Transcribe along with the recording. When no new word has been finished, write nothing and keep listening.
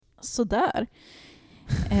Sådär.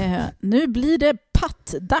 Nu blir det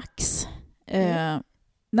pattdags.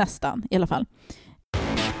 Nästan i alla fall.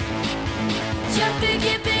 Jag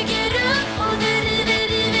bygger upp och du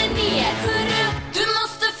river ner. Hörru, du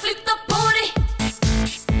måste flytta på dig.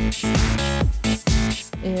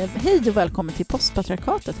 Hej och välkommen till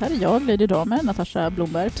Postpatriarkatet. Här är jag, Lady Damer, Natasha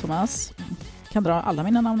Blomberg, Thomas. Kan dra alla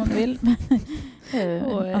mina namn om du vill.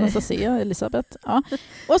 Anastasia, Elisabeth. Ja.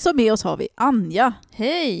 Och så med oss har vi Anja.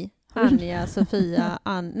 Hej! Anja, Sofia,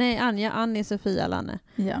 Anja, Annie, Sofia, Lanne.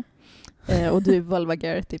 Ja. Och du Valva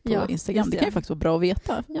Garrity på Ja, Instagram. Det kan ju faktiskt vara bra att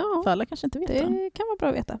veta. Ja, För alla kanske inte vet det. kan vara bra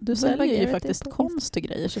att veta. Du säljer ju faktiskt konst och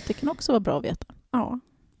grejer, så det kan också vara bra att veta. Ja,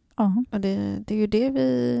 Ja. och det är ju det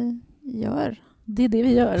vi gör. Det är det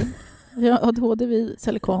vi gör. Vi har ADHD, vi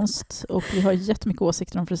säljer konst och vi har jättemycket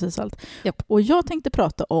åsikter om precis allt. Japp. Och jag tänkte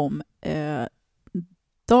prata om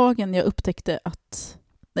dagen jag upptäckte att...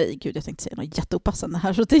 Nej, gud, jag tänkte säga något jätteopassande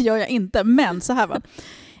här, så det gör jag inte. Men så här va.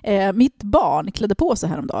 Mitt barn klädde på sig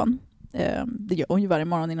häromdagen. Det gör hon ju varje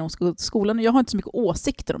morgon inom skolan. Och jag har inte så mycket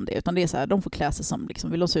åsikter om det, utan det är så här, de får klä sig som,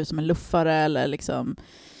 liksom, vill de se ut som en luffare eller liksom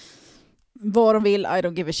vad de vill, I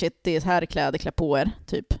don't give a shit, det är här kläder, klä på er,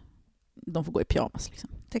 typ. De får gå i pyjamas liksom.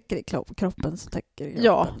 Täcker i kroppen så täcker i kroppen.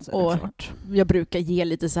 Ja, så är det och klart. jag brukar ge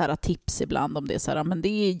lite så här tips ibland om det är så här, men det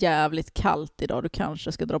är jävligt kallt idag, du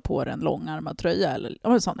kanske ska dra på dig en långärmad tröja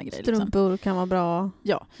eller sådana grejer. Strumpor kan vara bra.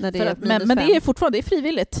 Ja, när det är men det är fortfarande det är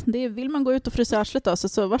frivilligt. Det är, vill man gå ut och frysa arslet då,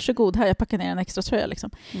 så varsågod, här jag packar ner en extra tröja liksom.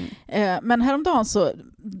 Men häromdagen så,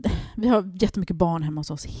 vi har jättemycket barn hemma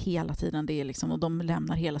hos oss hela tiden, det är liksom, och de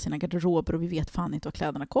lämnar hela sina garderober och vi vet fan inte var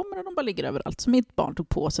kläderna kommer och de bara ligger överallt. Så mitt barn tog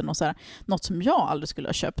på sig något som jag aldrig skulle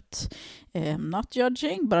ha köpt. Not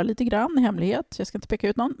judging, bara lite grann i hemlighet. Jag ska inte peka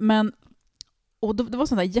ut någon. Men, och det var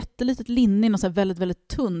sånt där jättelitet linne i något så här väldigt, väldigt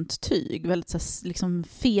tunt tyg. Väldigt så här, liksom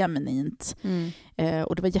feminint.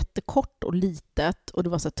 Och det var jättekort och litet. Och det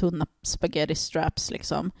var så här tunna spaghetti straps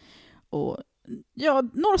liksom. Och ja,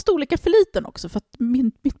 några storlekar för liten också. För att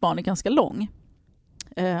mitt barn är ganska lång.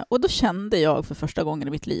 Och då kände jag för första gången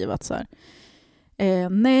i mitt liv att så här,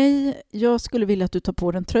 nej, jag skulle vilja att du tar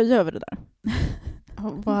på dig en tröja över det där.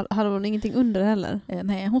 Hade hon ingenting under heller?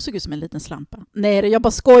 Nej, hon såg ut som en liten slampa. Nej, jag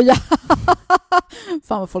bara skojar.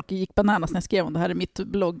 Fan vad folk gick bananas när jag skrev om det här i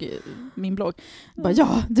min blogg. Bara,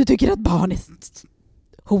 ja, du tycker att barn är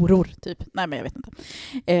horor, typ. Nej, men jag vet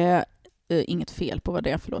inte. Inget fel på vad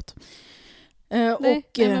det är, förlåt. Nej,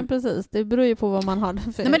 men precis. Det beror ju på vad man har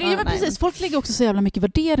för... Nej, men precis. Folk lägger också så jävla mycket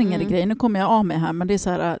värderingar i grejer. Nu kommer jag av mig här, men det är så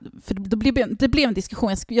här, för det blev en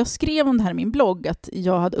diskussion. Jag skrev om det här i min blogg, att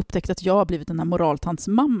jag hade upptäckt att jag har blivit den här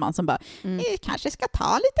moraltantsmamman som bara, kanske ska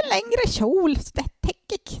ta lite längre kjol, så det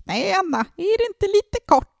täcker knäna. Är det inte lite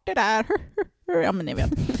kort det där? Ja, men ni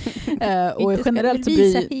vet. Och generellt så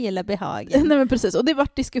visa hela behagen. Nej, men precis. Och det var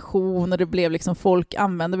diskussion och det blev liksom, folk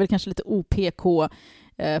använde väl kanske lite OPK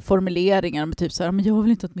formuleringar med typ så här, men jag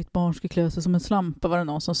vill inte att mitt barn ska klä sig som en slampa, var det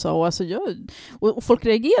någon som sa. Alltså och folk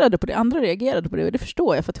reagerade på det, andra reagerade på det, och det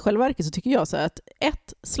förstår jag, för att i själva verket så tycker jag så här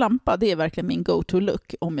att slampa, det är verkligen min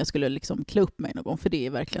go-to-look om jag skulle liksom klä upp mig någon gång, för det är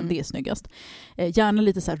verkligen det är snyggast. Gärna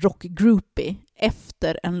lite så här rock-groupie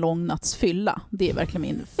efter en lång natts fylla. Det är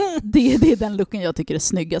verkligen det är den looken jag tycker är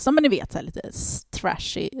snyggast. Men ni vet, så här lite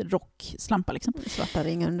trashy rock-slampa liksom. Svarta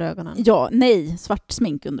ringar under ögonen. Ja, nej, svart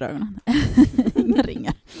smink under ögonen. Inga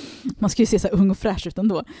ringar. Man ska ju se så här ung och fräsch ut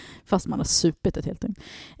ändå, fast man har supit ett helt dygn.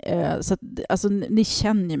 Så att, alltså, ni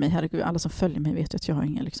känner ju mig, herregud, alla som följer mig vet ju att jag har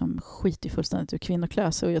ingen liksom, skit i fullständigt ur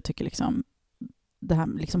kvinnokläs, och jag tycker liksom det här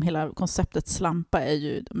liksom hela konceptet slampa är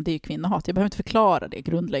ju kvinnohat. Jag behöver inte förklara det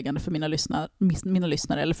grundläggande för mina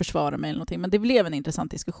lyssnare eller försvara mig eller någonting, men det blev en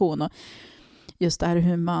intressant diskussion, och just det här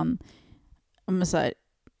hur man, men så här,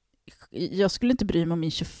 jag skulle inte bry mig om min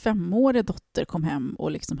 25-åriga dotter kom hem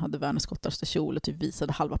och liksom hade världens kortaste kjol och typ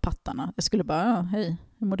visade halva pattarna. Jag skulle bara, hej,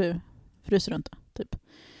 hur mår du? Fryser du inte? Typ.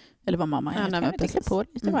 Eller vad mamma är. Jag kan inte på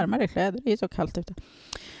dig, lite varmare kläder, det är så kallt ute.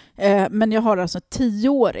 Men jag har alltså en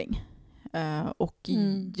 10-åring. Och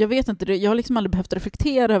jag vet inte, jag har liksom aldrig behövt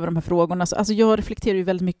reflektera över de här frågorna. Alltså jag reflekterar ju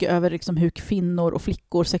väldigt mycket över liksom hur kvinnor och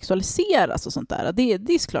flickor sexualiseras och sånt där.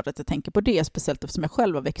 Det är såklart att jag tänker på det, speciellt eftersom jag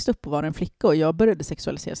själv har växt upp och var en flicka, och jag började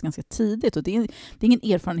sexualiseras ganska tidigt, och det är ingen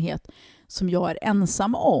erfarenhet som jag är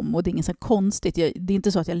ensam om, och det är inget så konstigt. Det är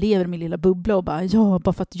inte så att jag lever i min lilla bubbla och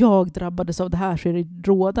bara för att jag drabbades av det här så är det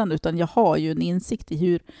rådande, utan jag har ju en insikt i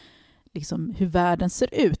hur världen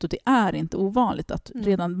ser ut, och det är inte ovanligt att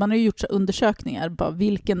redan, man har ju gjort så undersökningar, bara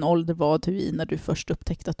vilken ålder var du i när du först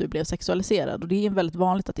upptäckte att du blev sexualiserad, och det är väldigt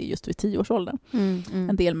vanligt att det är just vid 10-årsåldern.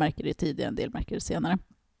 En del märker det tidigare, en del märker det senare.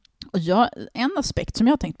 Och en aspekt som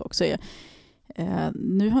jag har tänkt på också är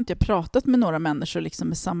Nu har inte jag pratat med några människor liksom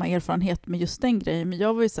med samma erfarenhet med just den grejen, men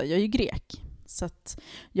jag var ju så här, jag är ju grek. Så att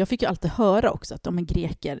jag fick ju alltid höra också att de är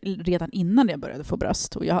greker redan innan jag började få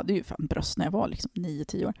bröst. Och jag hade ju fan bröst när jag var liksom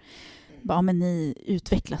 9-10 år. Bara, men ni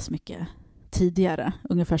utvecklas mycket tidigare.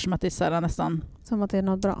 Ungefär som att det är så här nästan... Som att det är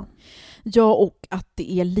något bra. Ja, och att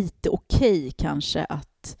det är lite okej kanske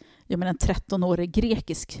att... Jag menar en 13-årig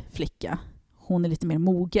grekisk flicka, hon är lite mer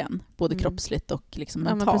mogen. Både kroppsligt och liksom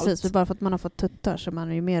mentalt. Ja, men precis. Bara för att man har fått tuttar så man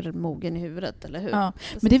är ju mer mogen i huvudet, eller hur? Ja,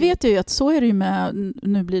 men det vet jag ju att så är det ju med...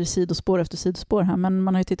 Nu blir det sidospår efter sidospår här, men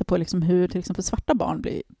man har ju tittat på liksom hur till exempel svarta barn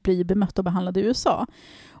blir bemötta och behandlade i USA.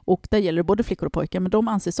 Och där gäller det både flickor och pojkar, men de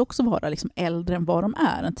anses också vara liksom äldre än vad de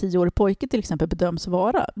är. En 10-årig pojke till exempel bedöms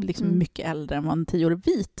vara liksom mycket äldre än vad en 10-årig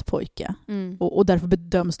vit pojke. Och därför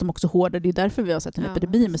bedöms de också hårdare. Det är därför vi har sett en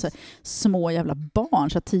epidemi med så här små jävla barn,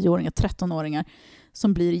 så 10-åringar, 13-åringar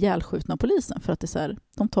som blir ihjälskjutna av polisen för att det är så här,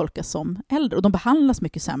 de tolkas som äldre. Och de behandlas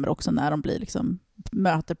mycket sämre också när de blir liksom,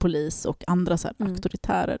 möter polis och andra så här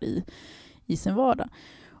auktoritärer i sin vardag.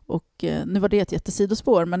 Och nu var det ett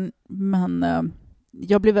jättesidospår, men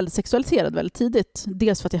jag blev väldigt sexualiserad väldigt tidigt.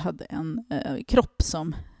 Dels för att jag hade en kropp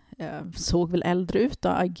som såg väl äldre ut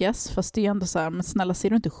då, I guess. Fast det är ändå så här, men snälla, ser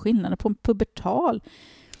du inte skillnaden på en pubertal?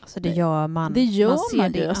 Alltså det gör man. Det gör man ser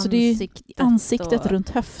man det ju. i Alltså det är ansiktet och... runt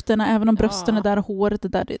höfterna, även om brösten är där och håret är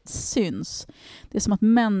där, det syns. Det är som att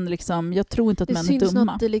män liksom, jag tror inte att män är dumma.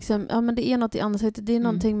 Något, det liksom, ja, men det är något i ansiktet. Det är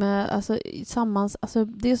någonting med, alltså,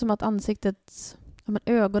 det är som att ansiktet... Ja, men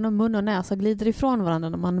ögon och mun och näsa glider ifrån varandra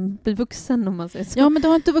när man blir vuxen, om man säger så. Ja, men det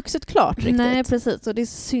har inte vuxit klart riktigt. Nej, precis. Och det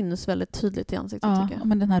syns väldigt tydligt i ansiktet, tycker jag. Ja,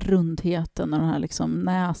 men den här rundheten och den här liksom,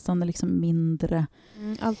 näsan är liksom mindre.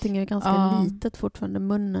 Allting är ganska litet fortfarande.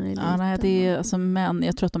 Munnen är liten. Ja, nej, det är, alltså, men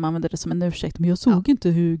jag tror att de använder det som en ursäkt. Men jag såg inte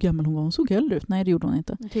hur gammal hon var. Hon såg äldre ut. Nej, det gjorde hon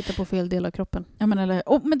inte. Titta på fel del av kroppen. Ja,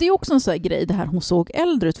 men det är också en sån här grej, det här hon såg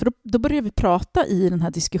äldre ut. För då börjar vi prata i den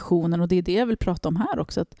här diskussionen, och det är det jag vill prata om här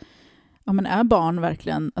också. Att, ja, men är barn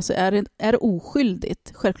verkligen, alltså är det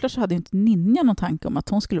oskyldigt? Självklart så hade ju inte Ninja någon tanke om att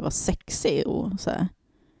hon skulle vara sexig och så här,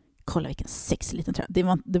 kolla vilken sexig liten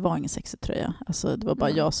tröja. Det var ingen sexig tröja. Alltså, det var bara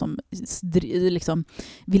jag som liksom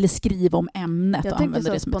ville skriva om ämnet och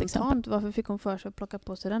använda det som ett exempel. Varför fick hon för sig att plocka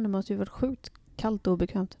på sig den? Det måste ju varit sjukt kallt och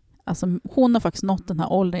obekvämt. Alltså, hon har faktiskt nått den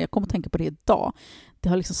här åldern. Jag kommer att tänka på det idag. Det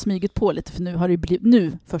har liksom smygit på lite,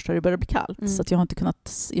 för först har det börjat bli kallt. Så att jag har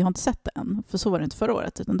inte sett det än. För så var det inte förra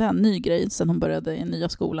året. Utan det är en ny grej sen hon började i nya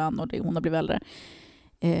skolan och hon har blivit äldre.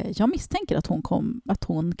 Jag misstänker att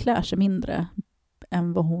hon klär sig mindre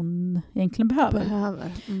än vad hon egentligen behöver.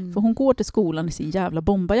 För hon går till skolan i sin jävla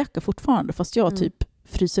bombarjacka fortfarande, fast jag typ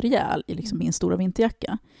fryser ihjäl i liksom min stora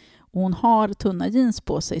vinterjacka. Och hon har tunna jeans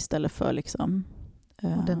på sig istället för liksom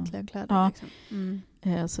ordentliga kläder. Liksom.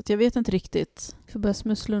 Så att jag vet inte riktigt. Så börjar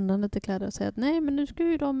smussla undan lite kläder och säga att nej, men nu ska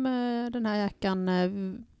ju den här jackan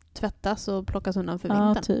tvättas och plockas undan för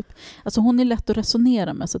vintern. Ja, typ. Alltså hon är lätt att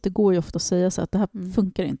resonera med, så att det går ju ofta att säga så att det här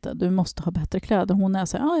funkar inte. Du måste ha bättre kläder. Hon är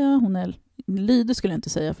så här, hon är lydig, skulle jag inte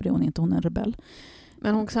säga, för det är hon inte. Hon är en rebell.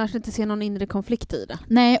 Men hon kanske inte ser någon inre konflikt i det.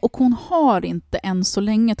 Nej, och hon har inte än så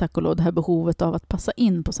länge, tack och lov, det här behovet av att passa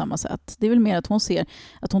in på samma sätt. Det är väl mer att hon ser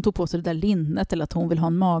att hon tog på sig det där linnet, eller att hon vill ha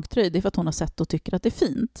en magtröj. Det är för att hon har sett och tycker att det är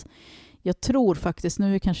fint. Jag tror faktiskt,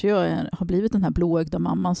 nu kanske jag har blivit den här blåögda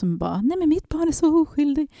mamman som bara, nej men mitt barn är så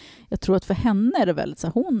oskyldig. Jag tror att för henne är det väldigt så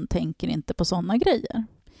här, hon tänker inte på sådana grejer.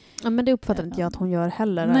 Ja, men det uppfattar inte jag att hon gör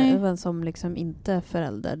heller, även som liksom inte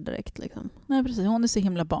förälder direkt. Liksom. Nej, precis. Hon är så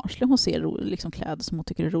himla barnslig. Hon ser liksom kläder som hon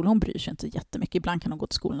tycker är roliga. Hon bryr sig inte jättemycket. Ibland kan hon gå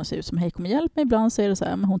till skolan och se ut som hej, kom och hjälp mig. Ibland säger det så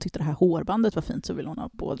här, men hon tyckte det här hårbandet var fint, så vill hon ha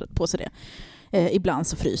på sig det. Ibland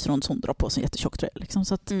så fryser hon, så hon drar på sig en jättetjock tröja. Liksom.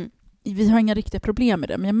 Så att vi har inga riktiga problem med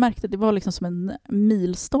det. Men jag märkte att det var liksom som en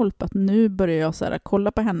milstolpe, att nu börjar jag så här,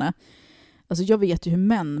 kolla på henne. Alltså jag vet ju hur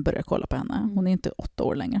män börjar kolla på henne. Hon är inte 8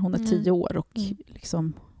 år längre, hon är 10 år och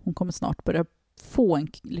liksom, hon kommer snart börja få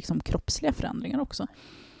liksom kroppsliga förändringar också.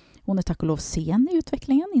 Hon är tack och lov sen i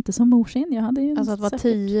utvecklingen, inte som morsin. Jag hade ju alltså att vara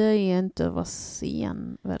 10 är inte att vara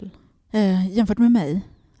sen, väl? Jämfört med mig.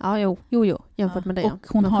 Ja, jo. Jämfört med dig. Och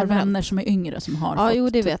hon har vänner som är yngre som har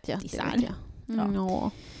fått det vet jag.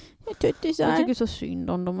 Jag tycker så synd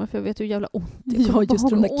om dem, för jag vet hur jävla ont det gör. Ja, just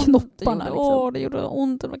de där knopparna. Det gjorde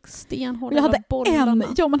ont, de var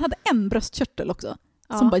stenhårda. Man hade en bröstkörtel också.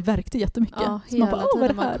 Som bara verkte jättemycket. Ja, hela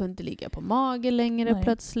tiden. Man kunde ligga på mage längre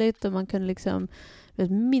plötsligt. Och man kunde liksom,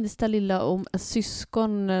 minsta lilla, om en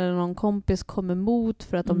syskon eller någon kompis kom emot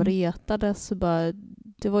för att de retades. Så bara,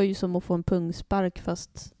 det var ju som att få en pungspark,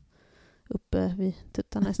 fast uppe vid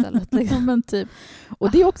tuttarna istället. Ja, Liksom. men typ.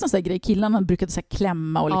 Och det är också en sån här grej. Killarna brukade så här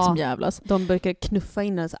klämma och liksom Ja. jävlas. De brukar knuffa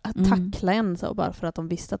in en, så här, tackla en så, bara för att de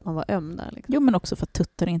visste att man var öm där. Liksom. Jo, men också för att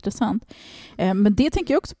tuttar är intressant. Men det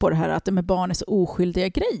tänker jag också på, det här att det med barn är så oskyldiga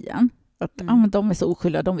grejen. Att men de är så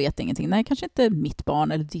oskyldiga, de vet ingenting. Nej, kanske inte mitt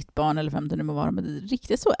barn eller ditt barn eller vem det nu må vara, men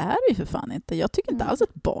riktigt så är det ju för fan inte. Jag tycker inte alls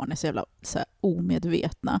att barn är så jävla så här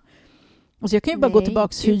omedvetna. Alltså jag kan ju bara gå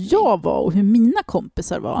tillbaka hur jag var och hur mina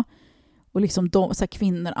kompisar var. Och liksom de, så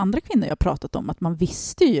här andra kvinnor jag pratat om, att man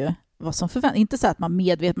visste ju vad som förväntas. Inte så att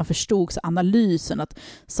man förstod så analysen att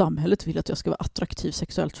samhället vill att jag ska vara attraktiv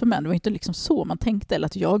sexuellt för män. Det var inte liksom så man tänkte, eller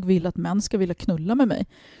att jag vill att män ska vilja knulla med mig.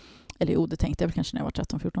 Eller jo, det tänkte jag väl kanske när jag var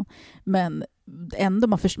 13-14. Men ändå,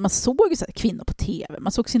 man såg ju så här kvinnor på tv.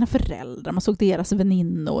 Man såg sina föräldrar, man såg deras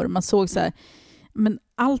väninnor. Man såg så här, men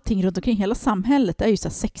allting runt omkring hela samhället är ju så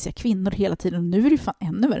här sexiga kvinnor hela tiden. Och nu är det ju fan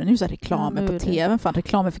ännu värre. Nu är det så här reklamer på tv. Fan,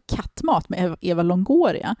 reklamer för kattmat med Eva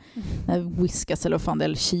Longoria. Whiskas eller vad fan det är,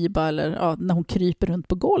 eller Shiba, eller när hon kryper runt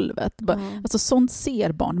på golvet. Alltså sånt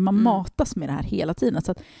ser barn. Man matas med det här hela tiden.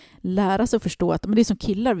 Så att lära sig att förstå att, men det är som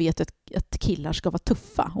killar vet att killar ska vara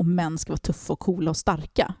tuffa och män ska vara tuffa och coola och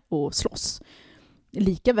starka och slåss.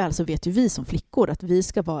 Lika väl så vet ju vi som flickor att vi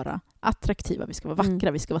ska vara attraktiva, vi ska vara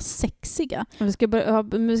vackra, vi ska vara sexiga. Vi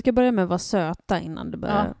ska börja med att vara söta innan det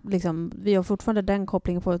börjar. Ja. Liksom, vi har fortfarande den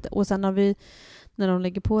kopplingen på det. Och sen när de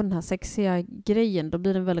lägger på den här sexiga grejen, då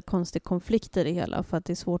blir det en väldigt konstig konflikt i det hela, för att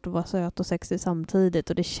det är svårt att vara söt och sexig samtidigt,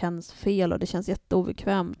 och det känns fel och det känns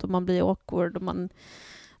jätteobekvämt och man blir awkward och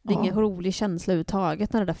det är ingen rolig känsla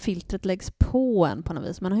överhuvudtaget när det där filtret läggs på en på något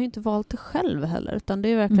vis. Man har ju inte valt det själv heller, utan det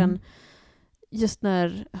är verkligen just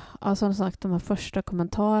när, som sagt, de här första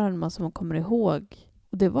kommentarerna som man kommer ihåg,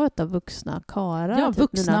 och det var ett av vuxna karar. Ja, typ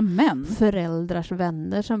vuxna män. Föräldrars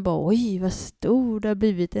vänner som bara, oj vad stor, det har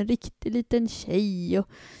blivit en riktig liten tjej, och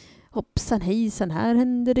hoppsan hejsan, här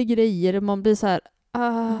händer det grejer, och man blir så här,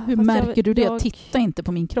 hur märker du det? Titta inte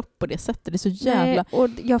på min kropp på det sättet. Det är så jävla... Nej, och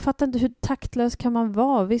jag fattar inte, hur taktlös kan man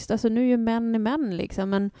vara? Visst, alltså nu är ju män liksom,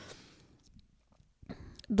 men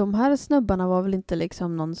de här snubbarna var väl inte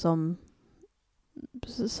liksom någon som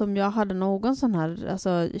jag hade någon sån här,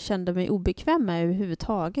 alltså kände mig obekväm med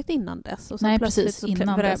överhuvudtaget innan dess. Och så nej, plötsligt precis, så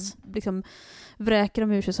innan dess. Liksom vräker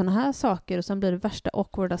de ur sig såna här saker, och sen blir det värsta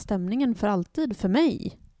awkwarda stämningen för alltid för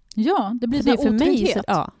mig. Ja, det blir det för mig. Så,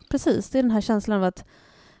 ja, precis. Det är den här känslan av att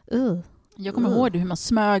jag kommer ihåg hur man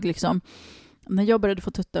smög liksom. När jag började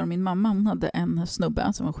få tuttar, och min mamma, hon hade en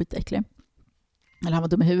snubbe som var skitäcklig. Eller han var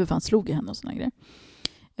dum i huvudet för han slog i henne och såna grejer.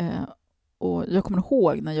 Och jag kommer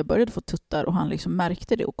ihåg när jag började få tuttar och han liksom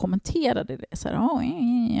märkte det och kommenterade det. Så här,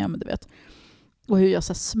 ja, men du vet. Och hur jag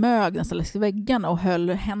så här smög nästan längs väggarna och höll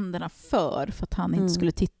händerna för att han inte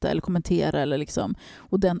skulle titta eller kommentera. Eller liksom.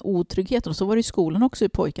 Och den otryggheten. Och så var det i skolan också, hur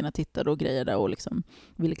pojkarna tittade och grejade och liksom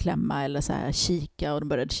ville klämma eller så här kika. Och de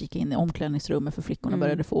började kika in i omklädningsrummet för flickorna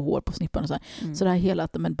började få hår på snippan. Och så här. Så det här hela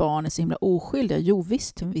att men barn är så himla oskyldiga. Jo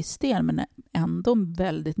visst, till en viss del, men ändå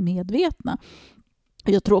väldigt medvetna.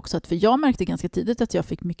 Jag tror också att, för jag märkte ganska tidigt att jag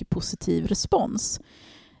fick mycket positiv respons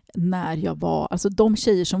när jag var, alltså de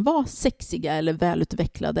tjejer som var sexiga eller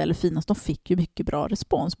välutvecklade eller finast, de fick ju mycket bra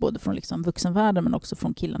respons, både från liksom vuxenvärlden men också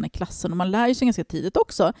från killarna i klassen. Och man lär ju sig ganska tidigt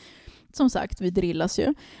också, som sagt, vi drillas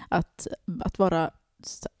ju att vara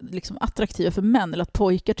liksom attraktiva för män, eller att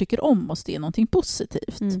pojkar tycker om oss, det är någonting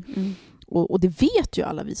positivt. Och det vet ju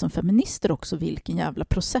alla vi som feminister också, vilken jävla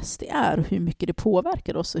process det är och hur mycket det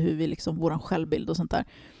påverkar oss och hur vi liksom, våran självbild och sånt där.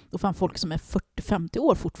 Och fan, folk som är 40-50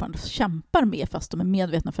 år fortfarande kämpar med, fast de är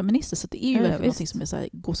medvetna feminister, så det är ju verkligen någonting som är så här,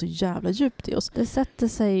 går så jävla djupt i oss. Det sätter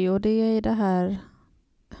sig, och det är det här,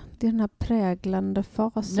 det är den här präglande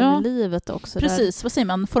fasen i livet också. Precis, vad säger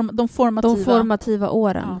man? De formativa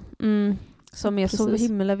åren. Ja. Som är så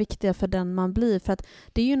himla viktiga för den man blir. För att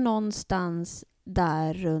det är ju någonstans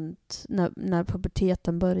där runt när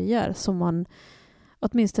puberteten börjar som man,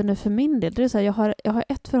 åtminstone för min del, det är så här, jag har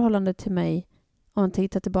ett förhållande till mig, om man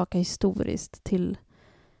tittar tillbaka historiskt till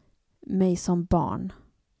mig som barn.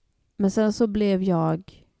 Men sen så blev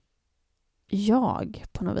jag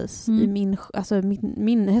på något vis i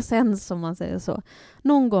min essens, som man säger så.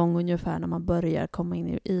 Någon gång ungefär när man börjar komma in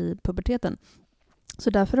i puberteten. Så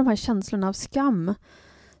därför de här känslorna av skam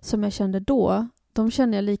som jag kände då, de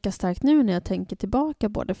känner jag lika starkt nu när jag tänker tillbaka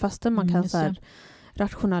på det, fastän man kan så här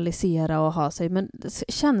rationalisera och ha sig. Men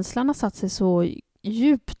känslan har satt sig så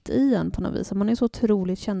djupt i en på något vis. Man är så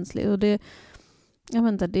otroligt känslig. Och det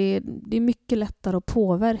är mycket lättare att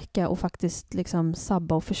påverka och faktiskt liksom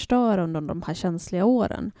sabba och förstöra under de här känsliga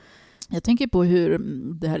åren. Jag tänker på hur,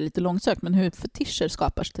 det här är lite långsökt, men hur fetischer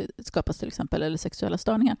skapas till exempel, eller sexuella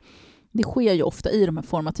störningar. Det sker ju ofta i de här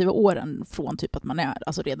formativa åren från typ att man är,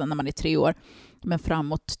 alltså redan när man är 3 år, men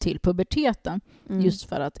framåt till puberteten. Just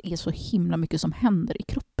för att det är så himla mycket som händer i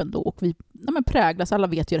kroppen då. Och vi präglas, alla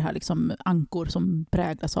vet ju det här liksom, ankor som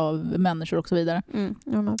präglas av människor och så vidare.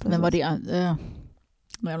 Men vad det är,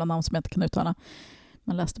 några jävla namn som jag inte kan uttala.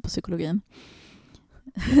 Man läste på psykologin.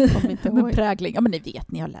 Men prägling, ja men ni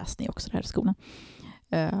vet, ni har läst ni också det här i skolan.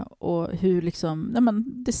 Och hur liksom,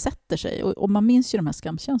 det sätter sig. Och man minns ju de här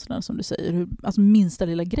skamkänslorna som du säger. Hur, alltså minsta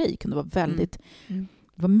lilla grej kunde vara väldigt...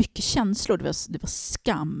 Det var mycket känslor. Det var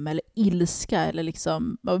skam eller ilska eller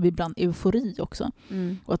liksom, ibland eufori också.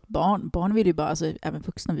 Och att barn vill ju bara, alltså även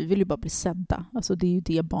vuxna, vi vill ju bara bli sedda. Alltså det är ju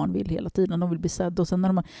det barn vill hela tiden. De vill bli sedda. Och sen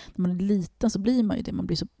när man är liten så blir man ju det. Man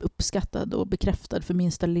blir så uppskattad och bekräftad för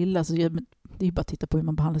minsta lilla. Så det är ju bara att titta på hur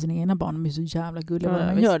man behandlar sina egna barn. De är så jävla gulliga vad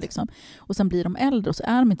man gör liksom. Och sen blir de äldre och så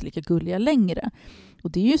är de inte lika gulliga längre.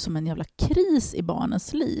 Och det är ju som en jävla kris i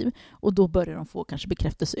barnens liv. Och då börjar de få kanske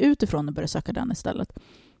bekräftelse utifrån och börja söka den istället.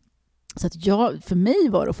 Så att för mig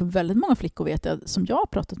var det, och för väldigt många flickor vet jag, som jag har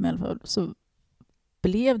pratat med i alla fall, så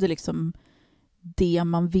blev det liksom det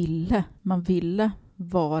man ville. Man ville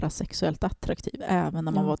vara sexuellt attraktiv även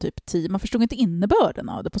när man var typ 10. Man förstod inte innebörden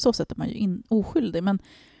av det. På så sätt är man ju oskyldig. Men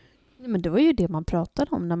det var ju det man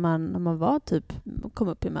pratade om när man var typ, kom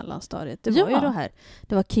upp i mellanstadiet. Det var ju det här.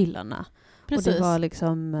 Det var killarna. Precis. Och det var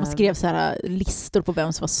liksom, man skrev så här listor på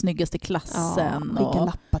vem som var snyggast i klassen. Skicka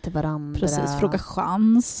lappar till varandra. Precis, fråga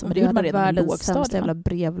chans. Men det gjorde man redan i lågstadiet. Sämsta jävla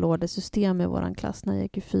brevlådesystem i våran klass när jag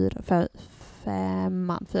gick i 4-5.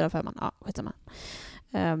 Ja, skitsamma.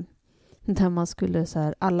 Där man skulle så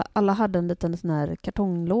här, alla hade en liten sån här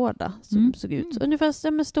kartonglåda som såg ut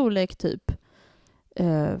ungefär med storlek typ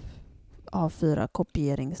A4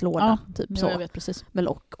 kopieringslåda typ så. Jag vet precis. Med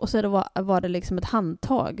lock. Och så var det liksom ett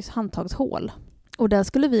handtagshål. Och där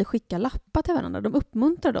skulle vi skicka lappar till varandra. De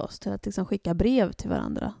uppmuntrade oss till att liksom skicka brev till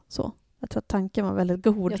varandra. Så. Jag tror att tanken var väldigt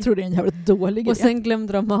god. Jag tror det är en jävligt dålig idé. Och sen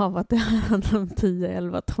glömde de av att det här handlar om 10,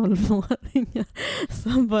 11, 12-åringar.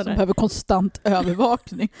 Som behöver konstant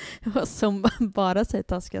övervakning. Som bara säger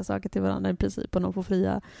taskiga saker till varandra i princip. Och de får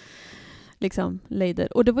fria liksom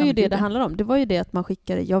lejder. Och det var ju det handlar om. Det var ju det att man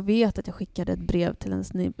skickade, jag vet att jag skickade ett brev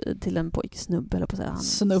till en pojksnubbe eller på så här,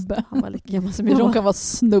 snubbe. Han var lika gammal som jag. De kan vara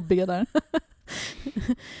snubbiga där.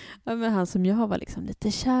 Ja, men han som jag var liksom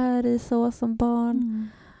lite kär i så som barn.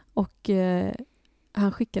 Och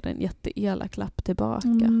han skickade en jätteelak lapp tillbaka.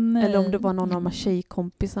 Eller om det var någon av de här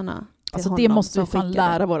tjejkompisarna. Alltså det måste vi fan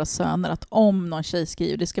lära våra söner, att om någon tjej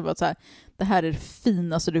skriver, det ska vara så här: det här är det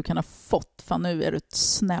finaste du kan ha fått, fan nu är du ett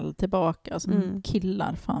snäll tillbaka. Alltså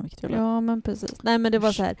killar, fan vilket jävla... Ja men precis. Nej men det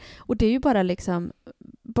var så här, och det är ju bara liksom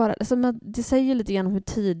alltså, det säger lite grann om hur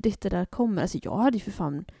tidigt det där kommer. Alltså jag hade ju för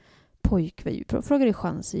fan frågade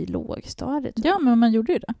chans i lågstadiet. Ja men man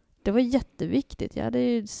gjorde ju det. Det var jätteviktigt. Jag hade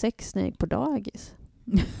ju sex när jag gick på dagis.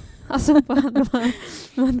 Alltså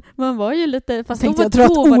man var ju lite... Fast jag tror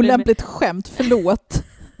att olämpligt skämt, förlåt.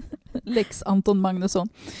 Lex Anton Magnusson.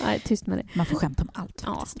 Nej, tyst med det. Man får skämta om allt.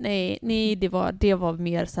 Ja, nej det var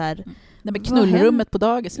mer så här... Nej, men knullrummet på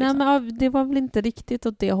dagis liksom. Nej, men det var väl inte riktigt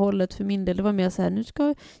åt det hållet för min del. Det var mer så här, nu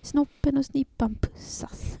ska snoppen och snippan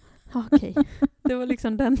pussas. Okej. Det var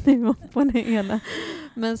liksom den nivån på det hela.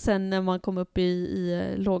 Men sen när man kom upp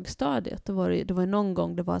i lågstadiet, det var någon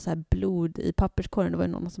gång det var så här blod i papperskorgen. Det var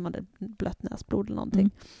någon som hade blött näsblod eller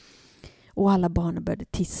någonting. Och alla barnen började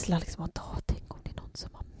tissla liksom, tänk om det är någon som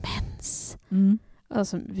har mens.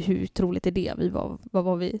 Alltså hur troligt är det? Vad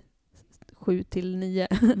var vi? 7 till 9.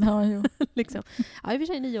 Ja, jo. Liksom. Ja, i och för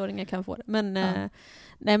sig 9-åringar kan få det.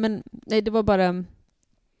 Men nej, det var bara...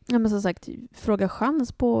 Ja, men som sagt, fråga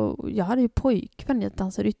chans på... Jag hade ju pojkvän, jag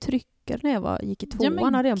dansade ju tryckare när jag gick i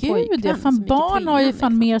 2:an. Hade jag en pojkvän. Fan, barn har ju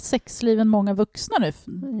fan mer sexliv än många vuxna nu.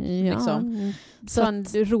 Ja, liksom. Så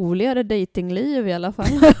att, roligare datingliv i alla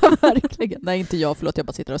fall. Verkligen. Nej, inte jag, förlåt, jag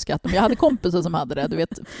bara sitter och skrattar. Men jag hade kompisar som hade det, du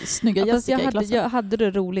vet, snygga Jessica i klassen. Jag hade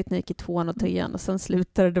det roligt när jag gick i 2:an och 3:an och sen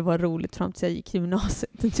slutade det vara roligt fram till jag gick i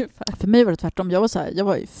gymnasiet ungefär. För mig var det tvärtom. Jag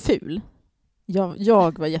var ju ful.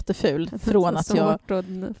 Jag var jätteful från att jag... Svårt att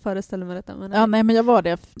föreställa mig detta. Men ja, nej, men jag var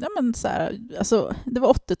det. Ja, men så här, alltså, det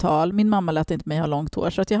var 80-tal. Min mamma lät inte mig ha långt hår.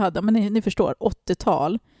 Så att jag hade, men ni förstår,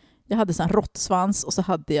 80-tal. Jag hade sån råttsvans och så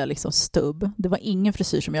hade jag liksom stubb. Det var ingen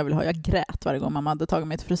frisyr som jag ville ha. Jag grät varje gång mamma hade tagit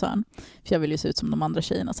mig till frisören. För jag ville ju se ut som de andra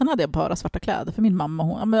tjejerna. Sen hade jag bara svarta kläder. För min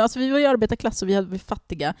mamma, alltså vi var i arbetarklass och vi var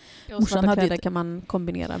fattiga. Och svarta kläder kan man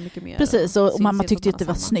kombinera mycket mer. Precis, och mamma tyckte ju att det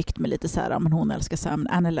var snyggt med lite så här, men hon älskar Sam,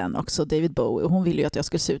 Annie Lennox och David Bowie. Och hon ville ju att jag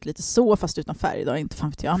skulle se ut lite så, fast utan färg då, inte fan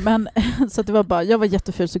vet jag. Men så att det var bara, jag var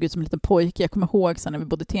jätteful, såg ut som en liten pojke. Jag kommer ihåg sen när vi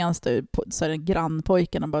bodde i Tensta, så här,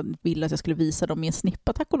 grannpojkarna bara ville att jag skulle visa dem i en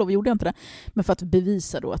snippa. Tack och lov, gjorde jag inte det. Men för att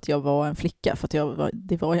bevisa då att jag var en flicka, för att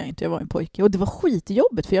det var jag inte, jag var en pojke. Och det var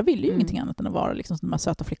skitjobbigt, för jag ville ju ingenting annat än att vara liksom de här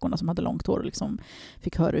söta flickorna som hade långt hår och liksom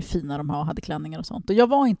fick höra hur fina de var och hade klänningar och sånt. Och jag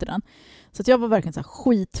var inte den. Så att jag var verkligen så här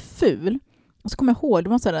skitful. Och så kommer jag ihåg, det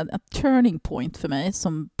var så här en turning point för mig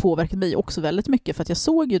som påverkade mig också väldigt mycket, för att jag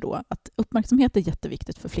såg ju då att uppmärksamhet är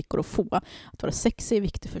jätteviktigt för flickor att få. Att vara sexig är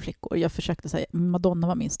viktigt för flickor. Jag försökte säga, Madonna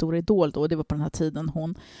var min stora idol då, och det var på den här tiden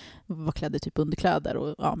hon var klädd i typ underkläder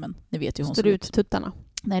och ja, men ni vet ju hon stod ut tuttarna.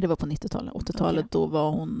 Nej, det var på 90-talet. 80-talet då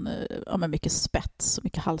var hon med mycket spets och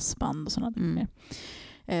mycket halsband och sådana grejer.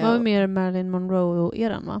 Det var mer Marilyn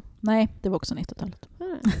Monroe-eran, va? Nej, det var också 90-talet.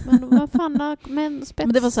 Men vad fan, men spets...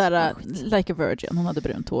 Men det var så här, like a virgin. Hon hade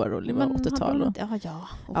brunt hår och det var 80-tal.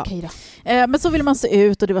 Okej då. Men så ville man se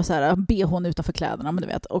ut och det var så här, BH:n utanför kläderna, men du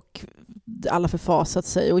vet. Och alla förfasat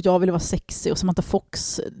sig och jag ville vara sexig och Samantha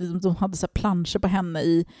Fox, de hade så här planscher på henne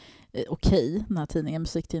i Okej, den här tidningen,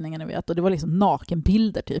 musiktidningen ni vet, och det var liksom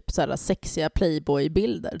nakenbilder typ, så här sexiga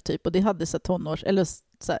Playboy-bilder typ, och det hade så tonårs eller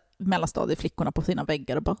så här mellanstadieflickorna på sina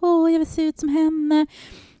väggar och bara jag vill se ut som henne.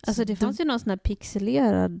 Alltså det fanns ju någon sån här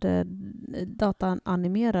pixelerad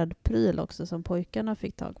dataanimerad pryl också som pojkarna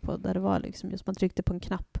fick tag på, där det var liksom just man tryckte på en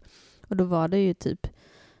knapp och då var det ju typ,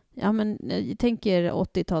 ja men jag tänker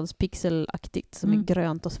 80-tals pixelaktigt som är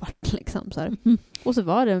grönt och svart liksom så här. Och så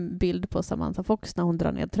var det en bild på Samantha Fox när hon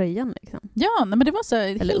drar ner tröjan liksom. Ja, nej, men det var så här,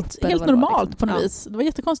 helt normalt liksom. På något vis. Det var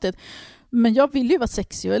jättekonstigt. Men jag ville ju vara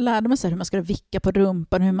sexig och jag lärde mig så här hur man skulle vicka på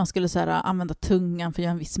rumpan, hur man skulle så här använda tungan för att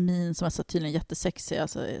göra en viss min som var så tydligen jättesexig.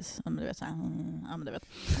 Alltså, du vet så här, men du vet.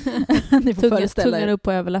 Ni får föreställa er. Tungan upp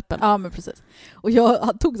på överläppen. Ja, men precis. Och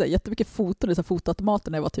jag tog så här jättemycket foton i så här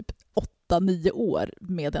fotoautomater när jag var typ 8-9 år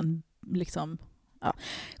med en liksom, ja,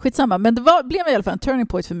 skitsamma. Men det blev i alla fall en turning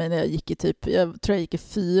point för mig när jag gick i typ, jag tror jag gick i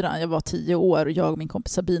 4, jag var 10 år och jag och min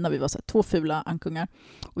kompis Sabina, vi var så här 2 fula ankungar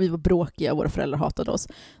och vi var bråkiga och våra föräldrar hatade oss.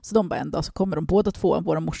 Så de bara en dag så kommer de båda två,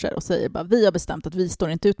 våra morsor, och säger bara, vi har bestämt att vi står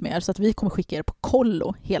inte ut med er så att vi kommer skicka er på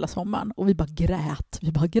kollo hela sommaren. Och vi bara grät,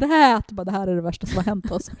 bara, det här är det värsta som har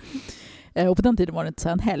hänt oss. Och på den tiden var det inte så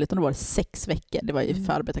en helg utan det var 6 veckor. Det var ju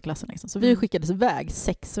för arbetarklassen liksom. Så vi skickades iväg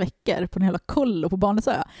 6 veckor på en hela kollo på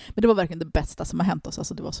Barnensö. Men det var verkligen det bästa som har hänt oss.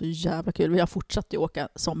 Alltså det var så jävla kul. Vi har fortsatt ju åka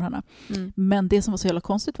somrarna. Men det som var så jävla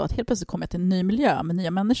konstigt var att helt plötsligt kom jag till en ny miljö med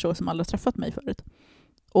nya människor som aldrig träffat mig förut.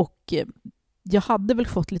 Och jag hade väl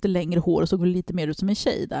fått lite längre hår och såg lite mer ut som en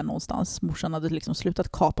tjej där någonstans. Morsan hade liksom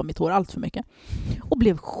slutat kapa mitt hår allt för mycket. Och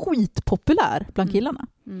blev skitpopulär bland killarna.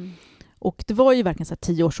 Och det var ju verkligen så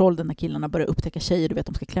här 10-årsåldern när killarna började upptäcka tjejer. Du vet,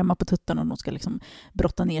 de ska klämma på tuttarna och de ska liksom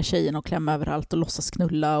brotta ner tjejerna och klämma överallt och låtsas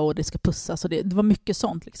knulla och det ska pussas. Och det var mycket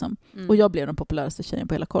sånt liksom. Och jag blev den populäraste tjejen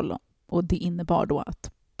på hela kollo. Och det innebar då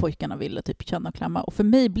att pojkarna ville typ känna och klämma. Och för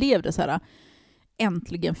mig blev det så här,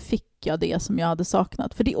 äntligen fick jag det som jag hade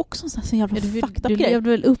saknat. För det är också en sån jävla fucked up grej. Du levde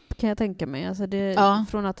väl upp, kan jag tänka mig. Alltså det,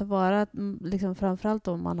 från att vara, liksom, framförallt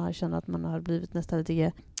om man har känt att man har blivit nästan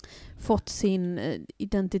lite fått sin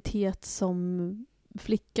identitet som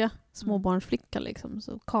flicka, småbarnsflicka liksom,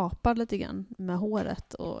 så kapar lite grann med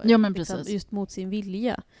håret och liksom, just mot sin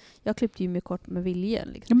vilja. Jag klippte ju mig kort med vilja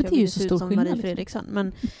liksom. Ja, men det är ju så stor skillnad. Marie Fredriksson,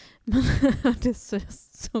 men det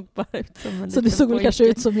såg bara ut som en så det såg väl kanske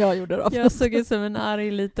ut som jag gjorde då. Jag såg ut som en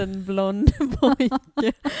arg liten blond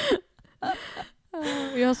pojke.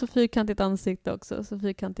 Jag har så fyrkantigt ansikte också, så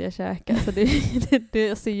fyrkantiga käkar, så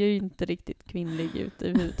det ser ju inte riktigt kvinnlig ut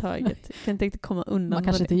överhuvudtaget. Jag kan inte riktigt komma undan. Man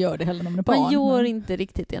kanske inte gör det heller när man är barn. Man gör inte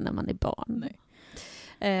riktigt det när man är barn.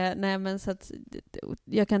 Nej, men så att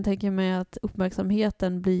jag kan tänka mig att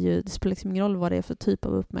uppmärksamheten blir ju, det spelar liksom ingen roll vad det är för typ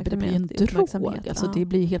av uppmärksamhet. Det blir en drog, alltså det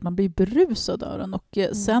blir helt, man blir berusad av den. Och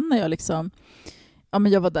sen när jag liksom, ja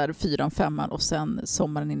men jag var där 4 och 5 och sen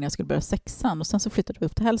sommaren innan jag skulle börja 6:an och sen så flyttade vi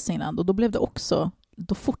upp till Hälsingland och då blev det också,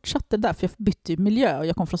 då fortsatte det där för jag bytte ju miljö och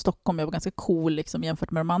jag kom från Stockholm, jag var ganska cool liksom,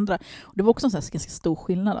 jämfört med de andra. Och det var också en sån här ganska stor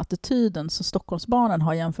skillnad, attityden som Stockholmsbarnen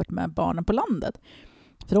har jämfört med barnen på landet.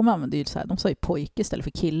 För de använde ju så här, de sa ju pojke istället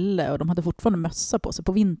för kille och de hade fortfarande mössa på sig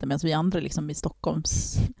på vintern medan vi andra liksom i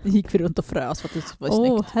Stockholms gick vi runt och frös för att det var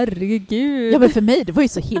snyggt. Åh, herregud. Ja, men för mig, det var ju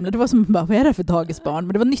så himla, det var som bara, vad är det för dagisbarn?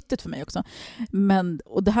 Men det var nyttigt för mig också. Men,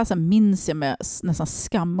 och det här så här minns jag med nästan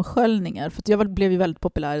skamsköljningar, för att jag blev ju väldigt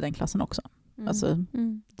populär i den klassen också. Alltså,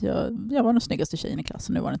 jag var den snyggaste tjejen i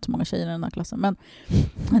klassen. Nu var det inte så många tjejer i den här klassen, men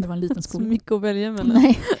det var en liten skola. Så mycket att välja mellan.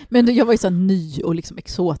 Nej, men jag var ju så ny och liksom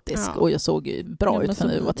exotisk och jag såg ju bra ut för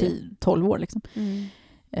när jag var 12 år. Liksom.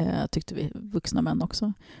 Tyckte vi vuxna män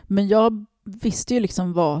också. Men jag visste ju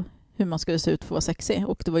liksom hur man skulle se ut för att vara sexig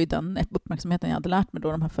och det var ju den uppmärksamheten jag hade lärt mig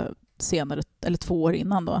då de här senare, eller 2 år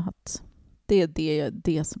innan då, att det är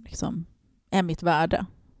det som liksom är mitt värde.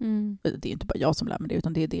 Det är inte bara jag som lär mig det,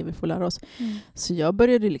 utan det är det vi får lära oss. Så jag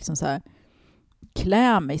började liksom så här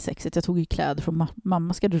klä mig sexigt. Jag tog ju kläder från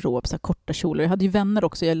mammas garderob, så här korta kjolar. Jag hade ju vänner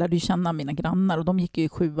också. Jag lärde ju känna mina grannar och de gick ju i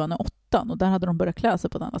 7:an och 8:an och där hade de börjat klä sig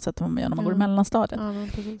på ett annat sätt än när man går i mellanstadiet.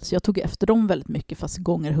 Så jag tog efter dem väldigt mycket, fast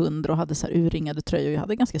gånger 100, och hade så här urringade tröjor. Jag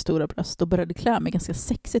hade ganska stora bröst och började klä mig ganska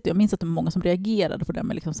sexigt. Jag minns att det var många som reagerade på det,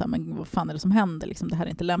 med liksom så här, men vad fan är det som händer? Liksom, det här är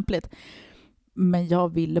inte lämpligt. Men jag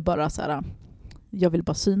ville bara så här, jag ville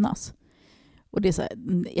bara synas. Och det är så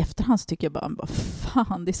här, i efterhand så tycker jag bara,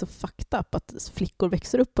 fan, det är så fucked up att flickor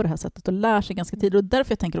växer upp på det här sättet och lär sig ganska tidigt. Och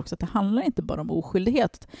därför jag tänker också att det handlar inte bara om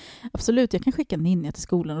oskyldighet. Absolut, jag kan skicka Ninja till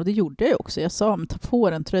skolan, och det gjorde jag också. Jag sa, ta på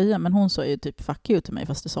den tröjan, men hon sa ju typ fuck you till mig,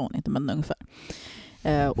 fast det sa hon inte, men ungefär.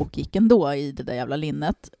 Och gick ändå i det där jävla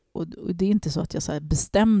linnet. Och det är inte så att jag så här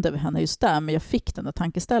bestämde över henne just där, men jag fick den där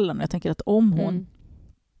tankeställaren. Och jag tänker att om hon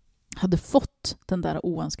hade fått den där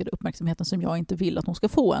oönskade uppmärksamheten som jag inte vill att hon ska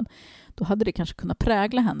få en, då hade det kanske kunnat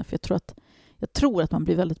prägla henne. För jag tror att man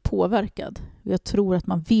blir väldigt påverkad. Jag tror att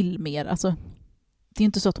man vill mer. Alltså, det är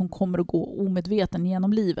inte så att hon kommer att gå omedveten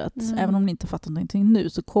genom livet. Även om ni inte fattar någonting nu,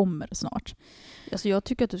 så kommer det snart. Alltså jag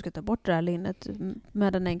tycker att du ska ta bort det här linnet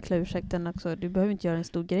med den enkla ursäkten också. Du behöver inte göra en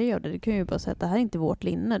stor grej av det. Du kan ju bara säga att det här är inte vårt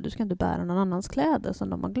linne. Du ska inte bära någon annans kläder som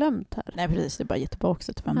de har glömt här. Nej, precis. Det är bara ge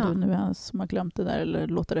tillbaka till vem du nu är som har glömt det där, eller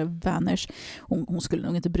låta det vanish. Hon skulle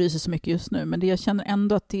nog inte bry sig så mycket just nu, men jag känner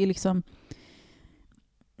ändå att det är liksom...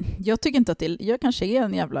 Jag tycker inte att jag kanske är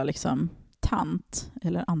en jävla liksom tant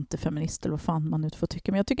eller antifeminist eller vad fan man nu får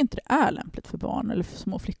tycka, men jag tycker inte det är lämpligt för barn eller för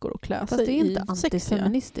små flickor att klä sig i. Fast det är inte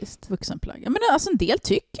antifeministiskt. Vuxenplagg. Men alltså en del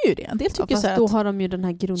tycker ju det. En del tycker så fast då har de ju den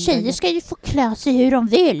här grundläggande... Tjejer ska ju få klä sig hur de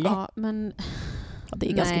vill. Ja, men... Ja,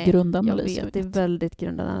 det är ganska grundanalys. Jag vet, det är väldigt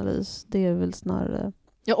grundanalys. Det är väl snarare...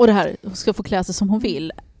 Ja, och det här, hon ska få klä sig som hon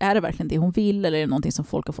vill. Är det verkligen det hon vill, eller är det någonting som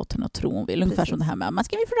folk har fått henne att tro hon vill? Ungefär som det här med, man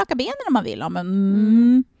ska väl få raka benen om man vill. Ja,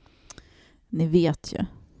 men ni vet ju.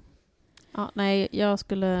 Ja, nej, jag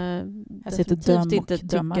skulle definitivt inte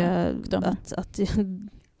tycka att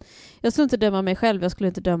jag skulle inte döma mig själv. Jag skulle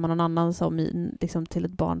inte döma någon annan som liksom till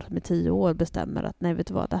ett barn som är 10 år bestämmer att nej, vet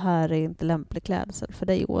du vad, det här är inte lämplig klädsel för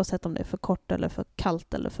dig, oavsett om det är för kort eller för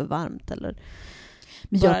kallt eller för varmt eller...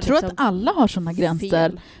 Men jag tror liksom att alla har sådana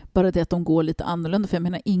gränser, bara det att de går lite annorlunda. För jag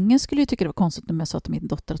menar, ingen skulle ju tycka det var konstigt om jag sa till min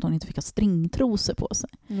dotter att hon inte fick ha stringtrosor på sig.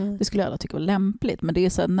 Det skulle alla tycka var lämpligt. Men det är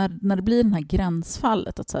så här, när det blir det här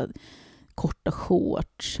gränsfallet, att så här, korta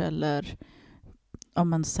shorts eller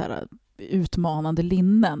så här, utmanande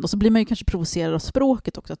linnen. Och så blir man ju kanske provocerad av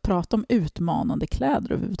språket också. Att prata om utmanande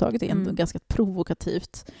kläder överhuvudtaget är ändå ganska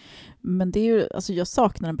provokativt. Men det är ju, alltså jag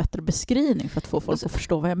saknar en bättre beskrivning för att få folk att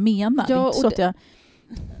förstå vad jag menar. Ja, det är inte så att jag...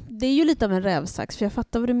 Det är ju lite av en rävsax, för jag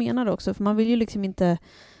fattar vad du menar också. För man vill ju liksom inte...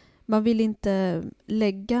 Man vill inte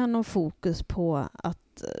lägga någon fokus på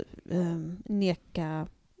att neka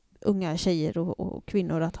unga tjejer och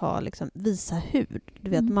kvinnor att ha liksom, visa hud. Du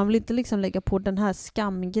vet, man vill inte liksom lägga på den här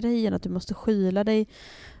skamgrejen att du måste skyla dig,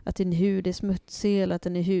 att din hud är smutsig eller att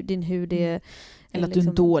din hud är... Eller att du är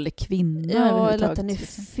en dålig kvinna. Ja, eller att den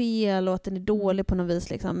är fel och att den är dålig på något vis.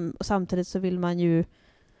 Liksom. Och samtidigt så vill man ju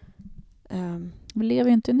vi lever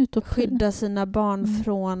ju inte i en utopi. Skydda sina barn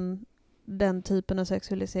från den typen av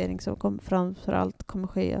sexualisering som framförallt kommer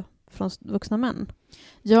ske från vuxna män.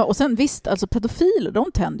 Ja, och sen visst, alltså pedofiler,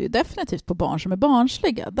 de tänder ju definitivt på barn som är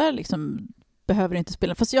barnsliga. Där liksom behöver det inte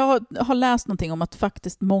spela. Fast jag har läst någonting om att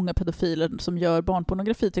faktiskt många pedofiler som gör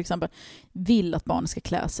barnpornografi till exempel vill att barn ska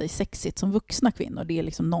klä sig sexigt som vuxna kvinnor. Det är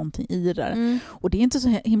liksom någonting i det där. Och det är inte så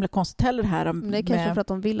himla konstigt heller det här. Men det är kanske för att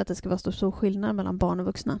de vill att det ska vara stor skillnad mellan barn och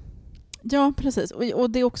vuxna. Ja, precis. Och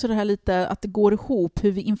det är också det här lite att det går ihop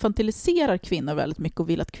hur vi infantiliserar kvinnor väldigt mycket och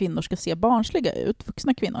vill att kvinnor ska se barnsliga ut,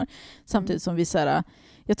 vuxna kvinnor. Samtidigt som vi så här,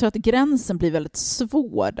 jag tror att gränsen blir väldigt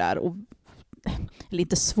svår där. Eller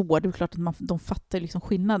inte svår, det är klart att de fattar liksom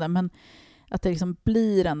skillnaden, men att det liksom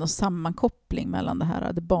blir ändå sammankoppling mellan det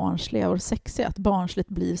här det barnsliga och det sexiga. Att barnsligt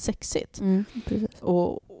blir sexigt.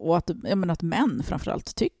 Och att, jag menar, att män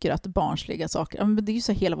framförallt tycker att barnsliga saker, men det är ju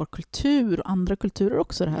så hela vår kultur och andra kulturer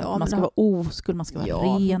också det här. Ja, man ska vara oskuld, man ska vara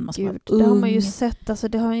ren, man ska vara ung. Det har man ju sett, alltså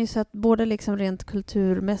det har man ju sett både liksom rent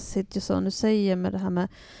kulturmässigt, just som du säger, med det här med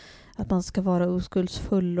att man ska vara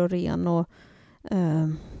oskuldsfull och ren och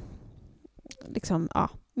liksom,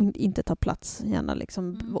 inte ta plats, gärna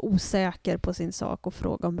liksom vara osäker på sin sak och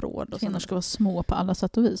fråga om råd. Och kvinnor ska vara små på alla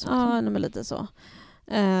sätt och vis. Ja, men lite så.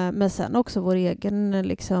 Men sen också vår egen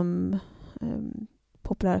liksom,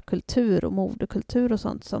 populärkultur och modekultur och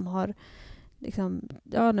sånt som har liksom,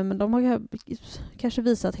 men de har kanske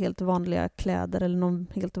visat helt vanliga kläder eller någon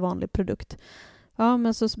helt vanlig produkt. Ja,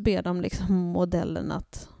 men så ber de liksom modellen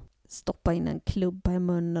att stoppa in en klubba i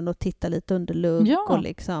munnen och titta lite under lugg Ja. och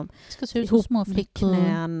liksom Ska se ut som ihop små med flickor.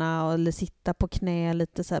 knäna eller sitta på knä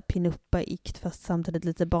lite så här pinuppa ikt fast samtidigt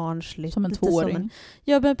lite barnsligt. Som en lite tvååring.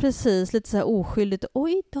 ja, men precis. Lite så här oskyldigt.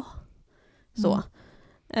 Oj då. Så.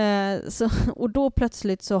 Så. Och då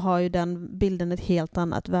plötsligt så har ju den bilden ett helt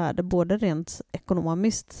annat värde, både rent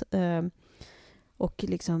ekonomiskt och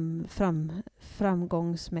liksom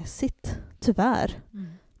framgångsmässigt, tyvärr.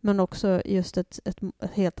 Men också just ett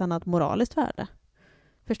helt annat moraliskt värde,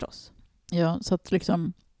 förstås. Ja, så att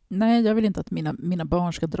liksom, nej, jag vill inte att mina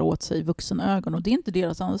barn ska dra åt sig vuxenögon, och det är inte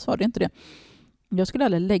deras ansvar, det är inte det. Jag skulle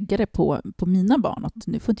aldrig lägga det på mina barn, att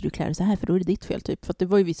nu får inte du klä dig så här för då är det ditt fel typ. För att det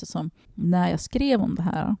var ju vissa som, när jag skrev om det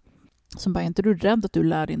här, som bara, är inte du rädd att du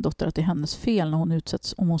lär din dotter att det är hennes fel när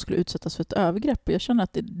om hon skulle utsättas för ett övergrepp? Och jag känner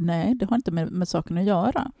att det har inte med saken att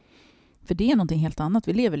göra. För det är någonting helt annat.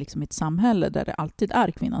 Vi lever liksom i ett samhälle där det alltid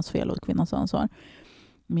är kvinnans fel och kvinnans ansvar.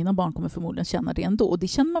 Mina barn kommer förmodligen känna det ändå. Och det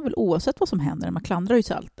känner man väl oavsett vad som händer. Man klandrar ju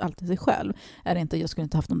alltid sig själv. Är det inte, jag skulle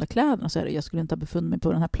inte haft de där kläderna, så är det, jag skulle inte ha befunnit mig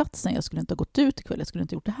på den här platsen. Jag skulle inte ha gått ut ikväll. Jag skulle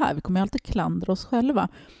inte ha gjort det här. Vi kommer ju alltid klandra oss själva.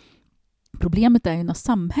 Problemet är ju när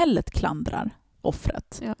samhället klandrar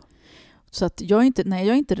offret. Ja. Så att jag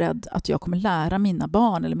är inte rädd att jag kommer lära mina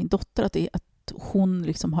barn eller min dotter att hon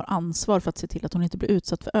liksom har ansvar för att se till att hon inte blir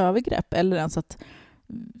utsatt för övergrepp, eller ens att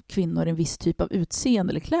kvinnor i en viss typ av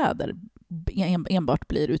utseende eller kläder enbart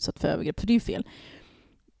blir utsatt för övergrepp, för det är ju fel.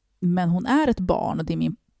 Men hon är ett barn och det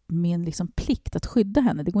är min liksom plikt att skydda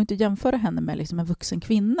henne. Det går inte att jämföra henne med liksom en vuxen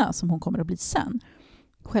kvinna som hon kommer att bli sen.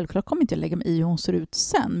 Självklart kommer inte jag lägga mig i hur hon ser ut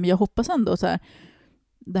sen, men jag hoppas ändå så här,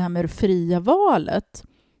 det här med det fria valet,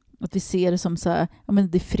 att vi ser det som så här, ja,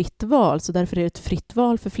 men det är fritt val, så därför är det ett fritt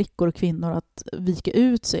val för flickor och kvinnor att vika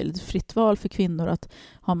ut sig, eller ett fritt val för kvinnor att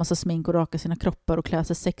ha massa smink och raka sina kroppar och klä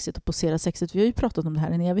sig sexigt och posera sexigt. Vi har ju pratat om det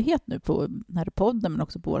här i en evighet nu på den här podden, men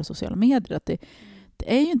också på våra sociala medier, att det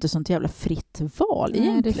är ju inte sånt jävla fritt val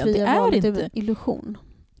egentligen. Det fria är valet inte är illusion.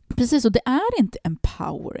 Precis, och det är inte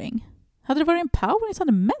empowering. Hade det varit empowering så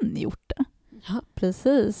hade män gjort det. Ja,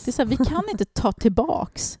 precis. Det är så här, vi kan inte ta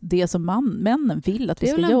tillbaks det som männen vill att vi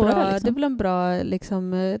ska göra. Det är liksom. väl en bra,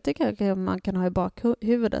 liksom, tycker jag man kan ha i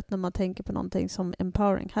bakhuvudet när man tänker på någonting som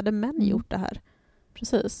empowering. Hade män gjort det här?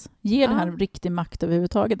 Precis. Ge det här riktig makt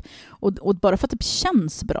överhuvudtaget. Och bara för att det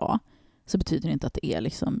känns bra så betyder det inte att det är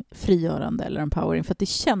liksom frigörande eller empowering. För att det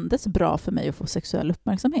kändes bra för mig att få sexuell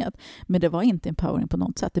uppmärksamhet. Men det var inte empowering på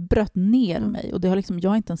något sätt. Det bröt ner mig. Och det har liksom,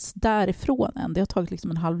 jag är inte ens därifrån än. Det har tagit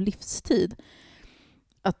liksom en halv livstid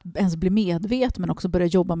att ens bli medveten, men också börja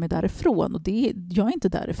jobba med därifrån. Och jag är inte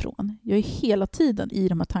därifrån. Jag är hela tiden i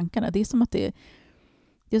de här tankarna. Det är som att det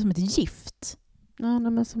är som ett gift. Ja,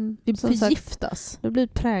 men som förgiftas. Du blir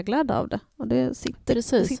präglad av det. Och det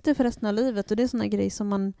sitter för resten av livet. Och det är såna grejer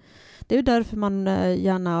som det är ju därför man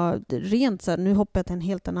gärna rent så här, nu hoppar jag till en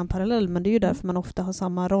helt annan parallell, men det är ju därför man ofta har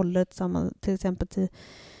samma roller till exempel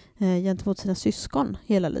gentemot sina syskon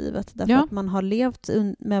hela livet. Därför att man har levt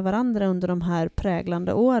med varandra under de här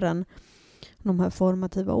präglande åren, de här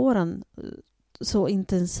formativa åren, så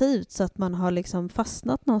intensivt så att man har liksom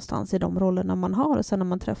fastnat någonstans i de rollerna man har, och sen när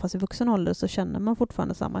man träffas i vuxen ålder så känner man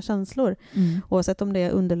fortfarande samma känslor. Oavsett om det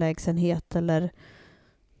är underlägsenhet eller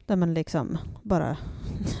där man liksom bara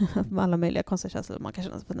alla möjliga konstiga känslor man kan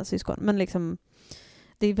känna för sina syskon. Men liksom,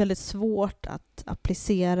 det är väldigt svårt att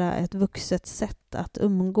applicera ett vuxet sätt att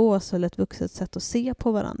umgås eller ett vuxet sätt att se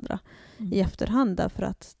på varandra i efterhand, därför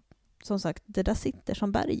att som sagt, det där sitter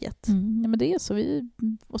som berget. Ja, men det är så.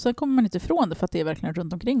 Och sen kommer man inte ifrån det, för att det är verkligen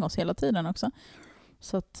runt omkring oss hela tiden också.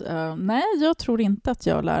 Så att, nej, jag tror inte att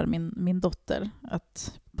jag lär min dotter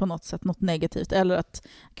att på något sätt något negativt, eller att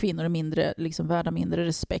kvinnor är mindre, liksom värda mindre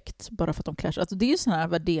respekt bara för att de klär sig. Alltså, det är ju sådana här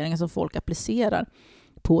värderingar som folk applicerar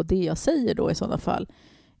på det jag säger då i sådana fall,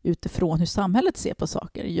 utifrån hur samhället ser på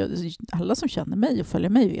saker. Alla som känner mig och följer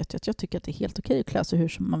mig vet ju att jag tycker att det är helt okej att klä sig hur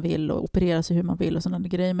som man vill och operera sig hur man vill och sådana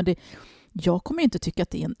grejer. Men jag kommer ju inte tycka att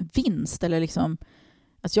det är en vinst, eller liksom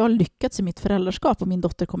att jag har lyckats i mitt föräldraskap och min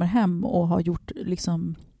dotter kommer hem och har gjort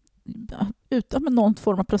liksom utan med någon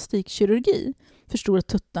form av plastikkirurgi, förstora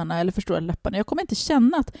tuttarna eller förstora läpparna. Jag kommer inte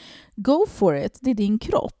känna att go for it, det är din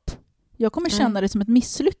kropp. Jag kommer känna det som ett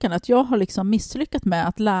misslyckande, att jag har liksom misslyckat med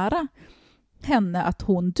att lära henne att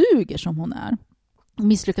hon duger som hon är.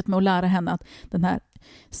 Misslyckat med att lära henne att den här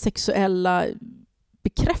sexuella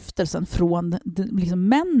bekräftelsen från liksom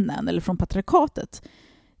männen eller från patriarkatet,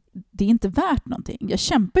 det är inte värt någonting. Jag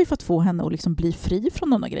kämpar ju för att få henne att liksom bli fri från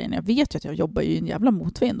de där grejerna. Jag vet ju att jag jobbar i en jävla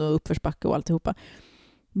motvind och uppförsbacke och alltihopa.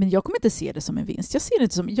 Men jag kommer inte se det som en vinst. Jag ser det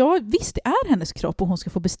inte som, visst det är hennes kropp och hon ska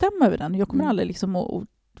få bestämma över den. Jag kommer aldrig liksom att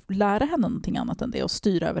lära henne någonting annat än det och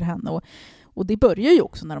styra över henne. Och det börjar ju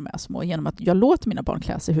också när de är små genom att jag låter mina barn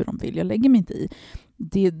klä sig hur de vill. Jag lägger mig inte i.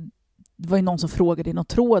 Det var ju någon som frågade i någon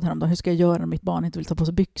tråd häromdagen, hur ska jag göra om mitt barn inte vill ta på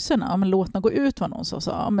sig byxorna? Ja, men låt henne gå ut, var någon sa.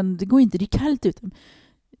 Ja, men det går inte, det är kallt ute.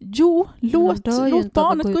 Jo, låt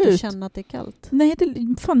barnet gå ut. Och känna att det är kallt. Nej,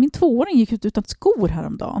 fan, min 2-åring gick ut utan skor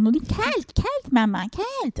häromdagen. Och det är kallt mamma,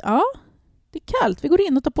 kallt. Ja, det är kallt. Vi går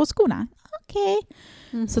in och tar på skorna. Okej.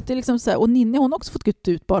 Så det är liksom så här, och Ninni hon har också fått gå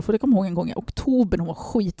ut bara, för det kommer ihåg en gång i oktober, hon var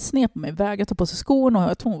skitsned på mig, vägrade ta på sig skorna och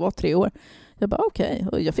jag tror hon var 3 år. Jag bara okej.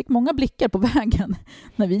 Och jag fick många blickar på vägen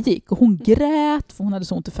när vi gick och hon grät för hon hade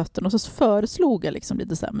så ont i fötterna och så föreslog jag liksom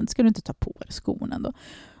lite så här, men ska du inte ta på dig skorna ändå?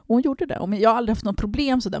 Och hon gjorde det. Och jag har aldrig haft något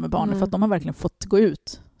problem så där med barnen för att de har verkligen fått gå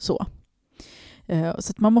ut så.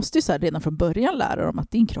 Så att man måste ju så här redan från början lära dem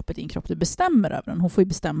att din kropp är din kropp, du bestämmer över den. Hon får ju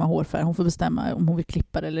bestämma hårfärg, hon får bestämma om hon vill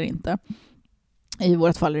klippa det eller inte. I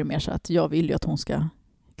vårt fall är det mer så att jag vill ju att hon ska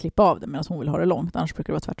klippa av det medan hon vill ha det långt, annars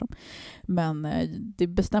brukar det vara tvärtom. Men det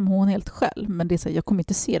bestämmer hon helt själv. Men det är så här, jag kommer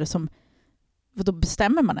inte se det som, för då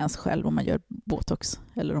bestämmer man ens själv om man gör botox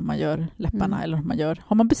eller om man gör läpparna eller om man gör,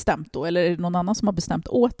 har man bestämt då eller är det någon annan som har bestämt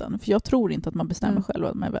åt den? För jag tror inte att man bestämmer själv,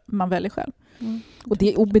 man väljer själv.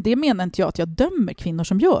 Och med det menar inte jag att jag dömer kvinnor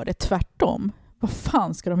som gör det, tvärtom. Vad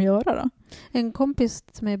fan ska de göra då? En kompis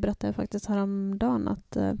till mig berättade faktiskt häromdagen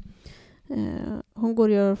att hon går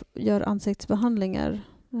och gör ansiktsbehandlingar,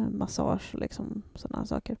 massage och liksom sådana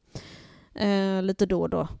saker. Lite då och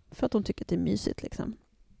då, för att hon tycker att det är mysigt liksom.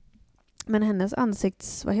 Men hennes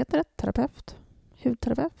terapeut,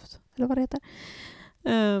 hudterapeut, eller vad det heter.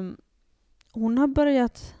 Hon har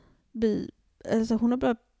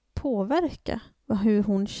börjat påverka hur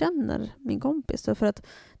hon känner min kompis. För att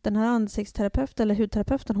den här ansiktsterapeuten eller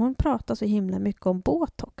hudterapeuten, hon pratar så himla mycket om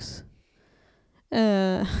botox.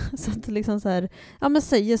 Så att liksom så här, ja men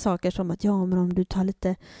säger saker som att ja men om du tar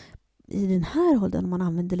lite i den här åldern, om man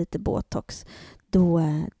använder lite botox, då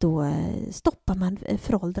stoppar man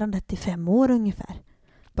föråldrandet i 5 år ungefär.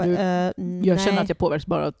 Jag känner att jag påverkas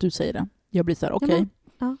bara att du säger det. Jag blir så här, okej.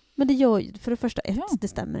 Ja, men det gör ju, för det första, det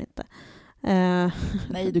stämmer inte.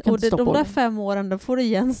 Nej, du kan inte stoppa de där 5 åren, då får du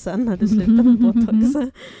igen sen när du slutar med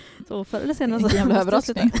botox. Så förr eller senare så jävla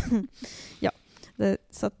överraskning. Ja,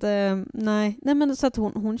 så att nej men så att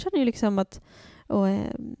hon känner ju liksom att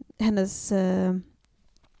hennes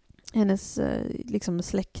liksom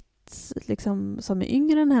släkt liksom som är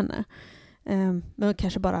yngre än henne, men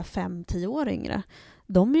kanske bara 5-10 år yngre.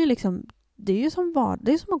 De är ju liksom, det är ju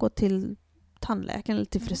som att gå till tandläkaren eller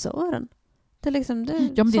till frisören. Det är liksom det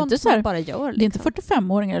men det är inte så här, bara gör. Liksom. Det är inte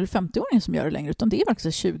 45-åringar eller 50-åringar som gör det längre, utan det är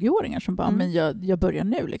faktiskt 20-åringar som bara, men jag börjar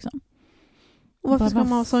nu liksom. Och varför ska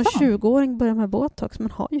man som 20-åring börja med botox?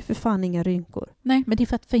 Man har ju för fan inga rynkor. Nej, men det är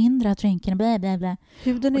för att förhindra att rynkorna bla bla bla.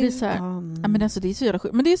 Huden är så här, ja, men alltså, det är så jävla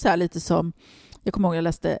sjukt. Men det är så här lite som, jag kommer ihåg jag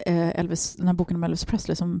läste den här boken om Elvis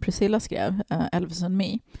Presley som Priscilla skrev, Elvis and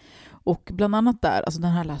Me. Och bland annat där, alltså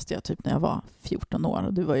den här läste jag typ när jag var 14 år.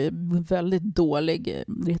 Och det var ju väldigt dålig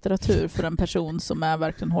litteratur för en person som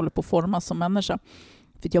verkligen håller på att formas som människa.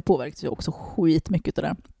 För jag påverkades ju också skitmycket av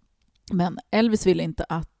det. Men Elvis ville inte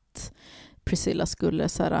att Priscilla skulle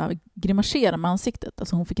så här grimasera med ansiktet.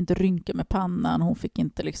 Alltså hon fick inte rynka med pannan, hon fick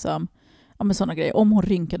inte liksom, ja men sådana grejer. Om hon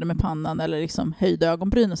rynkade med pannan eller liksom höjde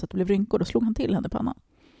ögonbrynen så att det blev rynkor, då slog han till henne pannan.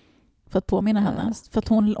 För att påminna henne. För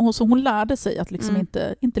att hon lärde sig att liksom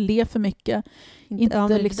inte le för mycket.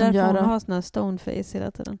 Inte liksom göra... Hon har sån här stoneface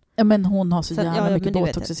hela tiden. Ja, men hon har så jävla mycket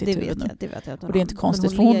botox i sitt huvud nu. Det vet jag. Och det är inte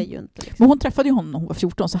konstigt. Men hon ler ju inte. Liksom. Men hon träffade ju honom när hon var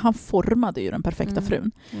 14, så han formade ju den perfekta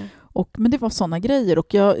frun. Men det var såna grejer.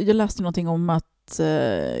 Och jag läste någonting om att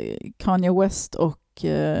Kanye West och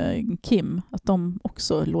Kim, att de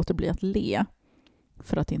också låter bli att le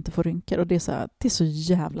för att inte få rynkor. Och det är så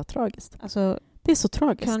jävla tragiskt. Alltså, det är så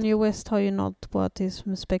tragiskt. Kanye West har ju nått på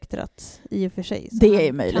autismspektrat i och för sig. Så det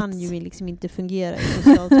är möjligt. Han kan ju liksom inte fungera i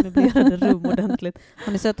socialt möblerade rum ordentligt.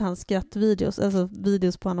 Har ni sett hans skrattvideos, alltså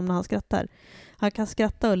videos på honom när han skrattar? Han kan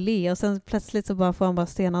skratta och le och sen plötsligt så får han bara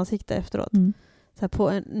stenansikte efteråt. Så här på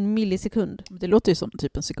en millisekund. Det låter ju som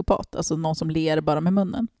typ en psykopat, alltså någon som ler bara med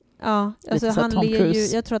munnen. Ja, alltså han ler ju,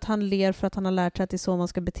 jag tror att han ler för att han har lärt sig att det är så man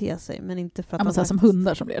ska bete sig, men inte för att han så här som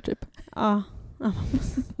hundar som ler typ. Ja.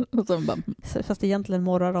 Och så bara... Fast egentligen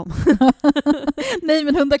morrar de. Nej,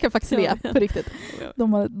 men hundar kan faktiskt le på riktigt.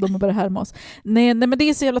 De har bara härma oss. Nej, men det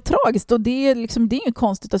är så jävla tragiskt och det är ju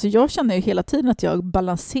konstigt. Alltså jag känner ju hela tiden att jag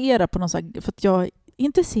balanserar på någon sån här, för att jag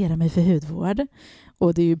intresserar mig för hudvård.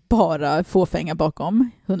 Och det är ju bara fåfänga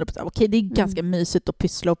bakom. 100%. Okej, det är ganska mysigt att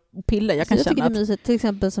pyssla och pilla. Jag tycker det är mysigt. Till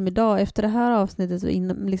exempel som idag, efter det här avsnittet,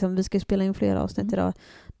 liksom, vi ska spela in flera avsnitt idag,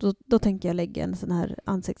 då tänker jag lägga en sån här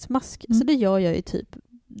ansiktsmask. Så det gör jag ju typ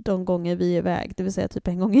de gånger vi är iväg, det vill säga typ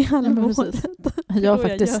en gång i halvåret. Jag har Då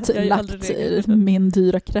faktiskt jag lagt min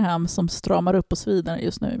dyra kräm som stramar upp och så vidare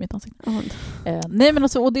just nu i mitt ansikte. Ja. Nej, men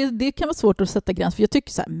alltså, och det kan vara svårt att sätta gräns, för jag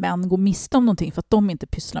tycker så här, män går miste om någonting för att de inte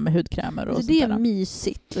pysslar med hudkrämer och Det är sånt där.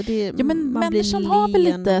 mysigt. Och det, Ja, men man människan blir har väl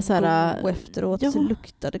len lite så här, och efteråt ja, så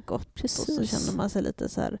luktar det gott. precis. Och så känner man sig lite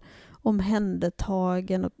så här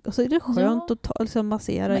omhändertagen och så är det skönt att liksom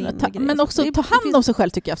massera in och grejer. Men också ta hand om sig själv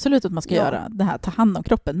tycker jag absolut att man ska Ja. göra det här, ta hand om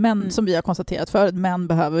kroppen. Men som vi har konstaterat förut, män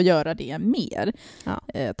behöver göra det mer.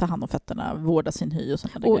 Ja. Ta hand om fötterna, vårda sin hy och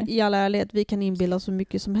sådana Och grejer. i all ärlighet, vi kan inbilla så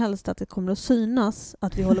mycket som helst att det kommer att synas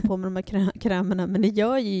att vi håller på med de här krämerna, men det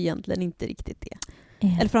gör ju egentligen inte riktigt det.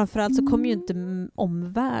 Eller framförallt så kommer ju inte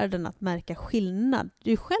omvärlden att märka skillnad.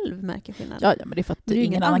 Du själv märker skillnad. Ja, men det är för att Det är ju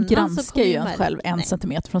ingen ingen annan annan som granskar ju kommer en själv en Nej.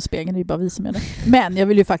 centimeter från spegeln. Det är ju bara vi som gör det. Men jag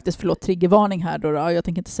vill ju faktiskt, triggervarning här då. Jag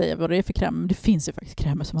tänker inte säga vad det är för kräm. Men det finns ju faktiskt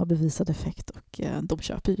krämer som har bevisad effekt och de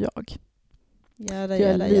köper ju jag. Jag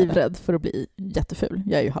är livrädd för att bli jätteful.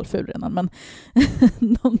 Jag är ju halvful redan, men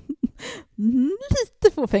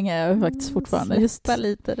lite fåfänga är jag faktiskt fortfarande. Släppa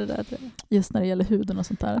lite det där. Just när det gäller huden och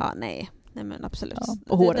sånt där. Ja, nej men absolut. Ja,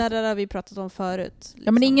 och håret. Det där har vi pratat om förut. Liksom,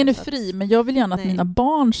 Ja, men ingen är så att- fri, men jag vill gärna att Nej. mina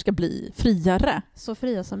barn ska bli friare. Så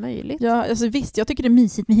fria som möjligt. Ja, alltså visst, jag tycker det är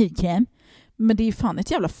mysigt med hudkräm, men det är ju fan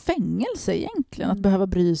ett jävla fängelse egentligen att behöva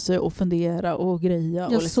bry sig och fundera och greja. Ja,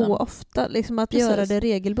 och liksom. så ofta. Liksom att Precis. göra det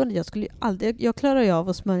regelbundet. Jag skulle ju aldrig... Jag klarar ju av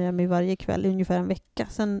att smörja mig varje kväll i ungefär en vecka.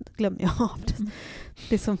 Sen glömmer jag av det.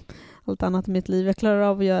 Det är som allt annat i mitt liv. Jag klarar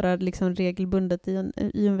av att göra liksom regelbundet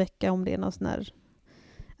i en vecka om det är någon sån här...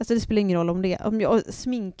 Alltså det spelar ingen roll om det.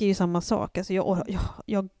 Smink är ju samma sak. Alltså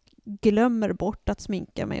jag glömmer bort att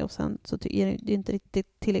sminka mig och sen så är det inte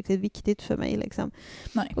riktigt tillräckligt viktigt för mig. Liksom.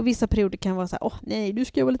 Nej. Och vissa perioder kan vara så här, nej, du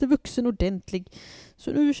ska vara lite vuxen ordentlig.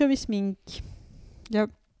 Så nu kör vi smink.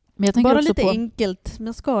 Men jag tänker Bara också lite på... enkelt,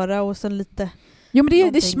 mascara och sen lite... Jo, men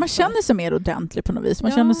någonting man för- känner sig mer ordentlig på något vis.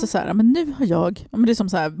 Man Ja. känner sig så här, men nu har jag... Men det är som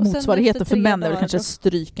så här, sen motsvarigheten efter för 3 män är väl dagar kanske då-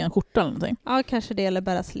 stryka en skjorta eller någonting. Ja, kanske det, eller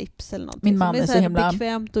bara slips eller någonting. Min man som är så här himla-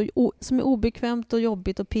 bekvämt och som är obekvämt och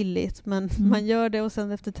jobbigt och pilligt. Men man gör det och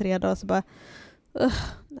sen efter 3 dagar så bara...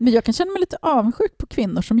 Men jag kan känna mig lite avundsjuk på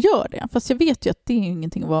kvinnor som gör det. Fast jag vet ju att det är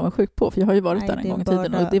ingenting att vara avundsjuk på. För jag har ju varit Nej, där det en är gång i en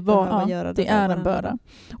tiden. börda Och det är där en varandra. börda.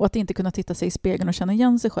 Och att inte kunna titta sig i spegeln och känna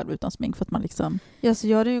igen sig själv utan smink. För att man liksom... Ja, så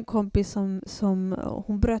jag hade ju en kompis som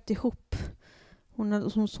hon bröt ihop.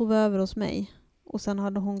 Hon sov över hos mig. Och sen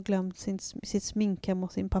hade hon glömt sitt smink hemma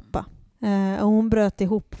hos sin pappa. Och hon bröt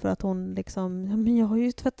ihop för att hon liksom... Ja, men jag har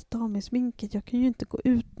ju tvättat av mig sminket. Jag kan ju inte gå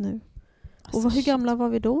ut nu. Och hur gamla var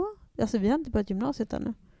vi då? Alltså vi hade inte börjat gymnasiet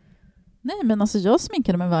ännu. Nej, men alltså jag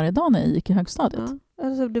sminkade mig varje dag när jag gick i högstadiet. Ja.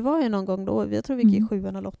 Alltså, det var ju någon gång då. Jag tror vi gick i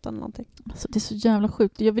 7:an eller 8:an eller någonting. Alltså, det är så jävla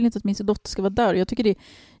sjukt. Jag vill inte att min dotter ska vara där.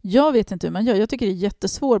 Jag vet inte hur man gör. Jag tycker det är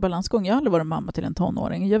jättesvår balansgång. Jag har aldrig varit mamma till en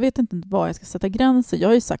tonåring. Jag vet inte var jag ska sätta gränser. Jag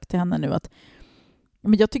har ju sagt till henne nu att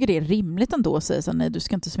men jag tycker det är rimligt ändå att säga så här, nej, du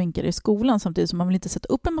ska inte sminka dig i skolan, samtidigt som man vill inte sätta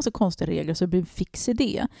upp en massa konstiga regler så det blir en fix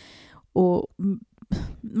idé. Och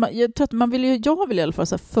jag tror att jag vill i alla fall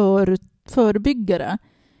så här förebygga det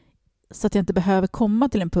så att jag inte behöver komma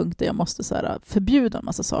till en punkt där jag måste så här förbjuda en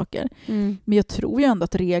massa saker. Men jag tror ju ändå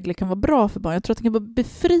att regler kan vara bra för barn. Jag tror att det kan vara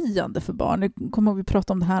befriande för barn. Nu kommer vi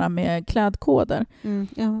prata om det här med klädkoder.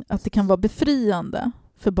 Ja. Att det kan vara befriande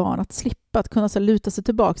för barn att slippa, att kunna så här luta sig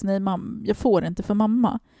tillbaka. Nej, jag får inte för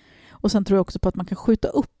mamma. Och sen tror jag också på att man kan skjuta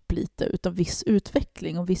upp lite utav viss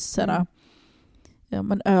utveckling och viss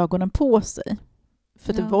ögonen på sig.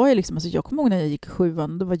 För det var ju liksom, alltså jag kommer ihåg när jag gick i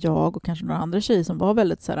 7:an, det var jag och kanske några andra tjejer som var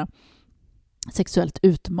väldigt så här, sexuellt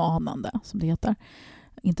utmanande, som det heter.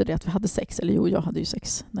 Inte det att vi hade sex, eller jo, jag hade ju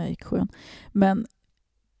sex när jag gick i 7:an. Men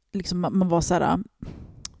liksom, man var så här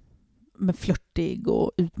flörtig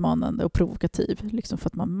och utmanande och provokativ. Liksom, för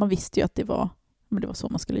att man visste ju att det var så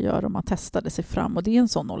man skulle göra och man testade sig fram. Och det är en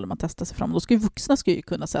sån ålder man testar sig fram. Och då ska ju vuxna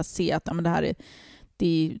kunna så här, se att det här är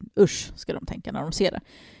usch, ska de tänka när de ser det.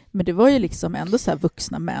 Men det var ju liksom ändå så här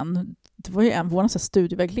vuxna män. Det var ju vår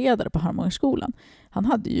studievägledare på Harmongerskolan. Han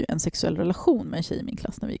hade ju en sexuell relation med en tjej i min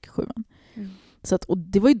klass när vi gick i 7:an. Så att, och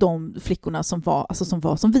det var ju de flickorna som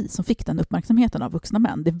var som vi, som fick den uppmärksamheten av vuxna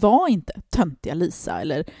män. Det var inte töntiga Lisa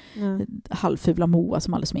eller halvfula Moa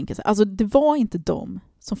som aldrig sminkade sig. Alltså det var inte de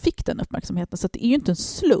som fick den uppmärksamheten. Så att det är ju inte en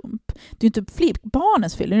slump. Det är ju inte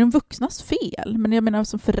barnens fel, det är de vuxnas fel. Men jag menar,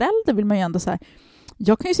 som förälder vill man ju ändå så här,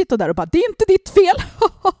 jag kan ju sitta där och bara, det är inte ditt fel!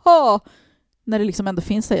 När det liksom ändå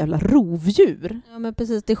finns så jävla rovdjur. Ja, men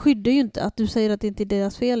precis. Det skyddar ju inte. Att du säger att det inte är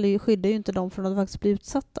deras fel, det skyddar ju inte dem från att faktiskt bli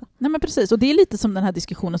utsatta. Nej, men precis. Och det är lite som den här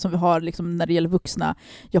diskussionen som vi har liksom när det gäller vuxna.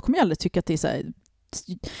 Jag kommer ju aldrig tycka att det är så här...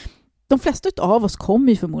 de flesta av oss kommer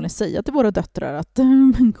ju förmodligen säga till våra döttrar att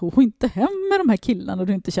gå inte hem med de här killarna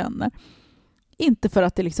du inte känner. Inte för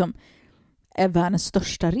att det liksom är världens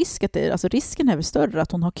största risk. Alltså risken är väl större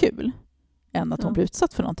att hon har kul än att hon blir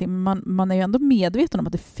utsatt för någonting. Men man är ju ändå medveten om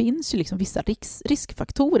att det finns ju liksom vissa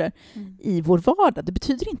riskfaktorer i vår vardag. Det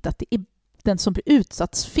betyder inte att det är den som blir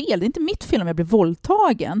utsatts fel. Det är inte mitt fel om jag blir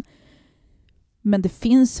våldtagen. Men det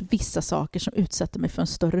finns vissa saker som utsätter mig för en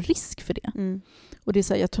större risk för det. Och det är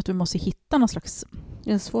så här, jag tror att vi måste hitta någon slags...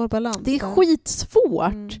 En svår balans. Det är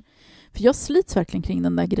skitsvårt. För jag slits verkligen kring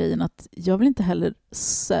den där grejen att jag vill inte heller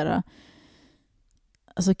säga...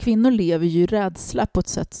 Alltså kvinnor lever ju i rädsla på ett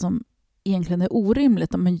sätt som egentligen är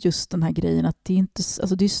orimligt. Men just den här grejen att det är inte...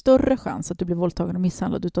 Alltså det är större chans att du blir våldtagen och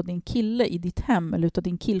misshandlad utav din kille i ditt hem eller utav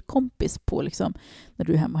din killkompis på liksom, när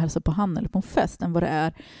du är hemma och hälsar på han eller på en fest än vad det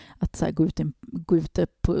är att så här, gå ute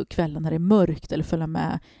på kvällen när det är mörkt eller följa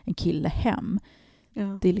med en kille hem.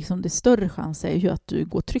 Ja. Det är liksom det större chans är ju att du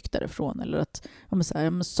går tryggt därifrån eller att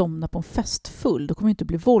somna på en fest full. Då kommer du inte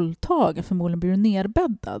bli våldtagen, förmodligen blir du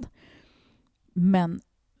nerbäddad. Men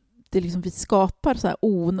det är liksom, vi skapar så här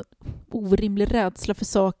orimlig rädsla för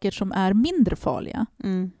saker som är mindre farliga.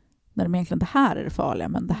 När de egentligen det här är det farliga,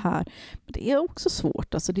 men det här... Men det är också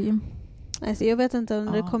svårt. Alltså det är... Alltså jag vet inte om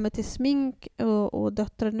det kommer till smink och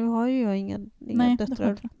döttrar. Nu har ju jag inga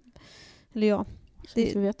döttrar. Eller ja.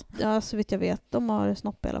 Så vitt jag vet. De har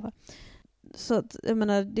snopp i alla fall. Så att, jag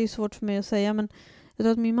menar, det är svårt för mig att säga. Men jag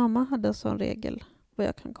tror att min mamma hade en sån regel, vad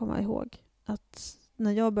jag kan komma ihåg. Att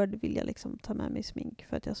när jag började vilja liksom ta med mig smink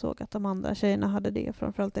för att jag såg att de andra tjejerna hade det,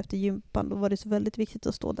 framförallt efter gympan, då var det så väldigt viktigt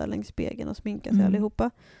att stå där längs spegeln och sminka sig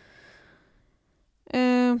allihopa.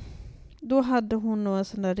 Då hade hon nog en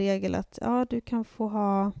sån där regel att du kan få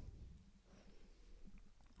ha...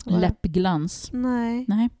 Läppglans.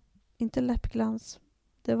 Nej, inte läppglans.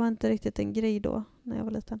 Det var inte riktigt en grej då när jag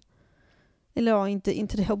var liten. Eller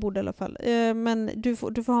inte det jag borde i alla fall. Men du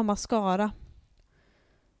får ha mascara.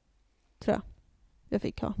 Tror jag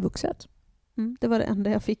fick ha. Vuxet. Det var det enda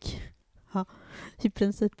jag fick ha i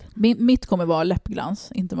princip. Mitt kommer vara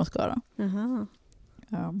läppglans, inte mascara. Aha.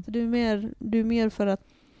 Så du är mer för att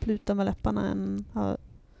pluta med läpparna än ha...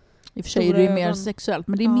 I och för sig är det ju mer sexuellt,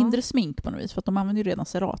 men det är mindre smink på något vis för att de använder ju redan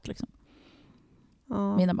cerat liksom.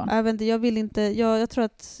 Mina barn. Jag vet inte, jag vill inte... Jag tror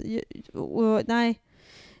att... nej.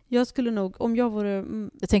 Jag skulle nog... Om jag vore...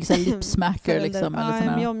 Jag tänker så här lipsmacker liksom.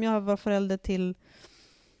 Eller om jag var förälder till...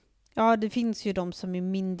 Ja, det finns ju de som är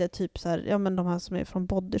mindre typ så här, men de här som är från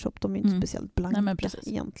Body Shop, de är inte speciellt blanka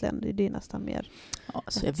egentligen. Det är nästan mer... Ja,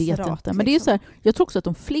 så jag vet inte. Men det är så här, jag tror också att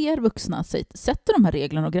om fler vuxna sätter de här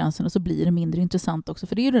reglerna och gränserna så blir det mindre intressant också.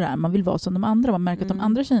 För det är ju det där, man vill vara som de andra. Man märker att de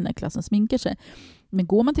andra tjejerna i klassen sminkar sig. Men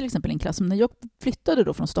går man till exempel i en klass, som när jag flyttade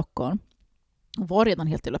då från Stockholm och var redan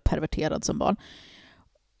helt jävla perverterad som barn,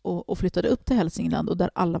 och flyttade upp till Hälsingland och där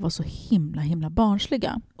alla var så himla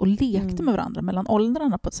barnsliga och lekte med varandra mellan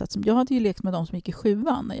åldrarna på ett sätt som jag hade ju lekt med de som gick i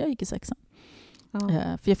 7:an när jag gick i 6:an.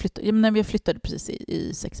 För jag flyttade precis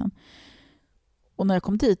i 6:an. Och när jag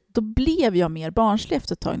kom dit, då blev jag mer barnslig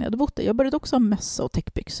efter ett tag när jag hade bott där. Jag började också ha mössa och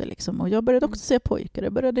täckbyxor liksom, och jag började också se pojkar.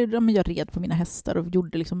 Jag red på mina hästar och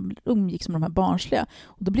gjorde liksom, umgicks med de här barnsliga.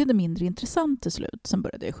 Och då blev det mindre intressant till slut. Sen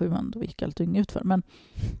började jag i 7:an, då gick allt ut för. Men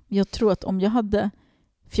jag tror att om jag hade...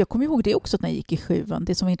 För jag kommer ihåg det också när jag gick i 7:an.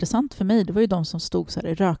 Det som var intressant för mig, det var ju de som stod så här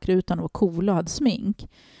i rökrutan och var coola och hade smink.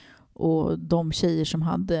 Och de tjejer som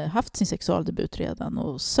hade haft sin sexualdebut redan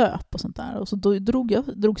och söp och sånt där. Och så då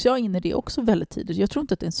drogs jag in i det också väldigt tidigt. Jag tror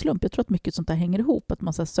inte att det är en slump. Jag tror att mycket sånt där hänger ihop. Att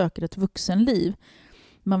man så här söker ett vuxenliv.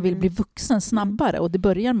 Man vill bli vuxen snabbare. Och det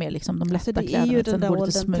börjar med liksom de lätta kläderna. Det är ju den där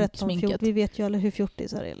åldern 13-14. Vi vet ju alla hur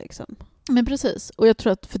fjortisar är liksom. Men precis. Och jag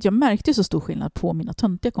tror att, för att jag märkte ju så stor skillnad på mina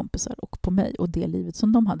töntiga kompisar och på mig och det livet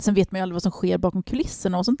som de hade. Sen vet man ju aldrig vad som sker bakom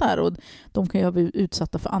kulisserna och sånt där. Och de kan ju ha blivit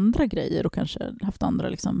utsatta för andra grejer och kanske haft andra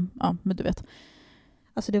liksom, men du vet.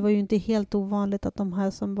 Alltså det var ju inte helt ovanligt att de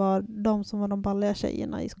här som var de balliga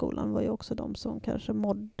tjejerna i skolan var ju också de som kanske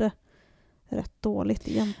mådde rätt dåligt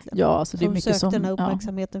egentligen. Ja, alltså det är mycket sökte den här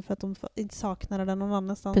uppmärksamheten för att de inte saknade den någon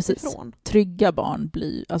annanstans ifrån. Trygga barn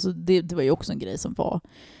blir... Alltså det var ju också en grej som var...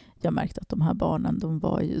 Jag märkte att de här barnen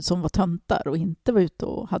som var töntar och inte var ute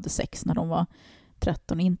och hade sex när de var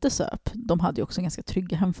 13 och inte söp. De hade ju också ganska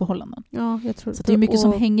trygga hemförhållanden. Ja, jag tror så det är mycket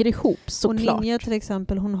som hänger ihop, såklart. Och Ninja till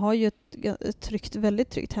exempel, hon har ju ett väldigt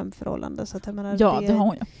tryggt hemförhållande. Så att jag menar, det har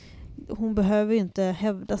hon ju. Hon behöver ju inte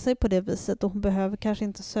hävda sig på det viset och hon behöver kanske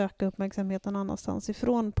inte söka uppmärksamheten annanstans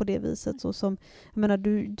ifrån på det viset. Så som, jag menar,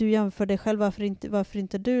 du jämför dig själv, varför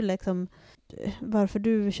inte du liksom, varför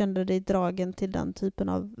du kände dig dragen till den typen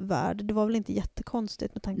av värld. Det var väl inte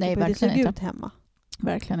jättekonstigt med tanke på hur det såg ut hemma.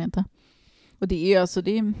 Verkligen inte. Och det är alltså,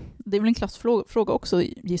 det är väl en klassfråga också,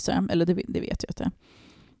 gissar jag. Eller det vet jag inte.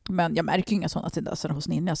 Men jag märker inga sådana tendenser hos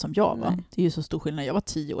Ninja som jag var. Nej. Det är ju så stor skillnad. Jag var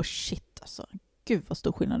 10 år, shit alltså. Gud vad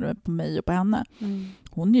stor skillnad det är på mig och på henne. Mm.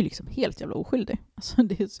 Hon är ju liksom helt jävla oskyldig. Alltså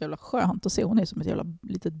det är så jävla skönt att se. Hon är som ett jävla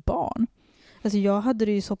litet barn. Alltså jag hade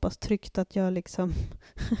det ju så pass tryggt att jag liksom...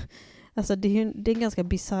 alltså det är en ganska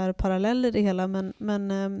bizarr parallell i det hela,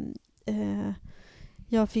 men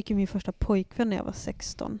jag fick ju min första pojkvän när jag var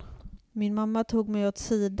 16. Min mamma tog mig åt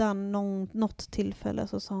sidan något tillfälle,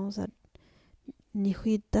 så sa hon så här: ni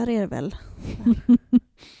skyddar er väl?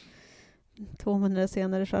 2 månader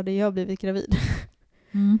senare så hade jag blivit gravid.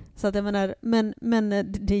 Mm. Så att jag menar, men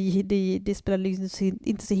det spelar liksom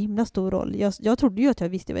inte så himla stor roll. Jag trodde ju att jag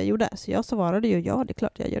visste vad jag gjorde, så jag svarade ju ja, det är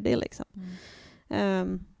klart jag gör det liksom.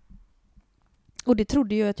 Och det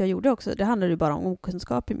trodde ju att jag gjorde också. Det handlade ju bara om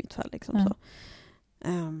okunskap i mitt fall liksom. Ja. Så.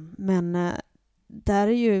 Men där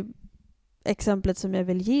är ju exemplet som jag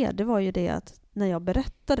vill ge, det var ju det att när jag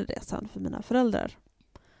berättade det sen för mina föräldrar,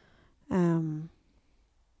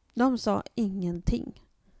 de sa ingenting.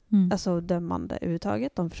 Mm. Alltså dömande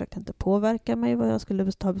överhuvudtaget. De försökte inte påverka mig vad jag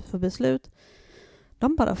skulle ta för beslut.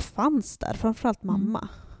 De bara fanns där, framförallt mamma.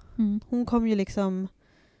 Mm. Hon kom ju liksom...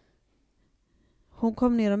 Hon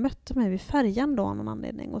kom ner och mötte mig vid färjan då av någon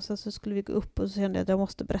anledning. Och så skulle vi gå upp och så kände jag att jag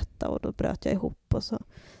måste berätta. Och då bröt jag ihop och så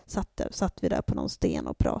satt vi där på någon sten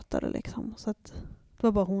och pratade liksom. Så att det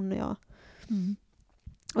var bara hon och jag. Mm.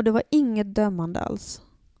 Och det var inget dömande alls.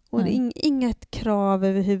 Och inget krav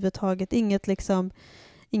överhuvudtaget.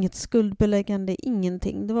 Inget skuldbeläggande,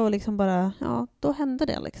 ingenting. Det var liksom bara, ja, då hände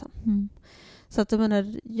det liksom. Mm. Så att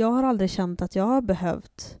jag har aldrig känt att jag har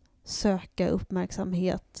behövt söka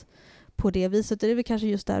uppmärksamhet på det viset. Det är väl kanske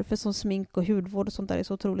just därför som smink och hudvård och sånt där är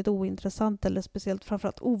så otroligt ointressant, eller speciellt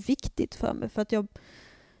framförallt oviktigt för mig. För att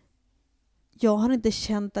jag har inte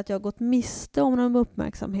känt att jag har gått miste om någon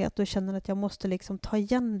uppmärksamhet och känner att jag måste liksom ta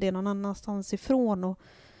igen det någon annanstans ifrån. Och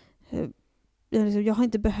jag har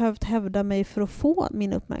inte behövt hävda mig för att få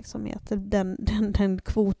min uppmärksamhet. Den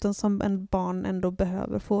kvoten som en barn ändå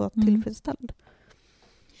behöver få tillfredsställd.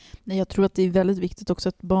 Nej, jag tror att det är väldigt viktigt också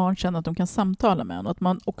att barn känner att de kan samtala med en och att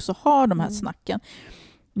man också har de här snacken.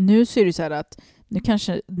 Nu ser det så här att nu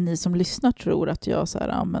kanske ni som lyssnar tror att jag så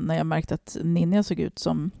här, men när jag märkte att Ninja såg ut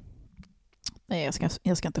som... Nej,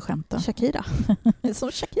 jag ska inte skämta. Shakira.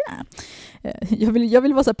 Som Shakira. Jag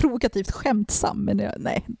vill vara så här provokativt skämtsam, men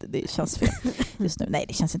nej, det känns fel just nu. Nej,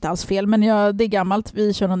 det känns inte alls fel, men det är gammalt.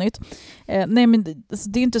 Vi kör något nytt. Nej, men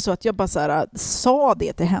det är inte så att jag bara så här, sa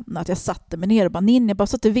det till henne, att jag satte mig ner och bara Ninja, bara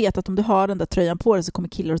så att du vet att om du har den där tröjan på dig så kommer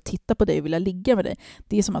killar att titta på dig och vilja ligga med dig.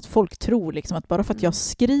 Det är som att folk tror liksom, att bara för att jag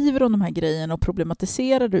skriver om de här grejerna och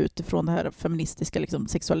problematiserar utifrån det här feministiska liksom,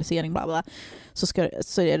 sexualisering bla bla,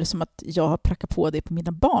 så är det som att jag har prackat på det på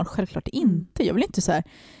mina barn. Självklart inte. Jag vill inte så här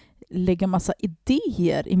lägga massa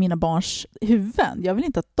idéer i mina barns huvuden. Jag vill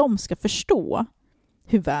inte att de ska förstå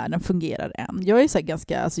hur världen fungerar än. Jag är så här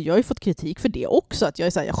ganska, alltså jag har ju fått kritik för det också, att jag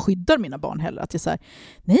är så här, jag skyddar mina barn heller, att jag säger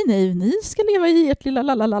nej, ni ska leva i ert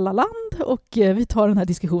lilla land och vi tar den här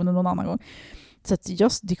diskussionen någon annan gång. Så att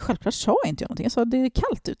det självklart sa inte jag någonting. Jag sa det är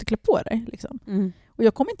kallt ute, klä på dig liksom. Och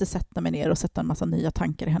jag kommer inte sätta mig ner och sätta en massa nya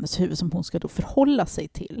tankar i hennes huvud som hon ska då förhålla sig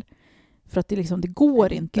till. För att det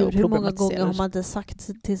går inte att hur många problematisera. gånger har man inte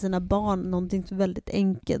sagt till sina barn någonting väldigt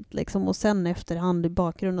enkelt liksom, och sen efterhand i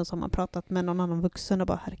bakgrunden så har man pratat med någon annan vuxen och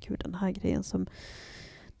bara herregud, den här grejen som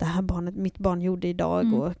det här barnet, mitt barn gjorde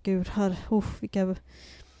idag och gud,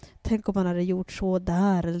 tänk om man hade gjort så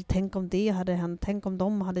där, eller tänk om det hade hänt, tänk om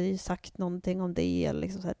de hade sagt någonting om det, eller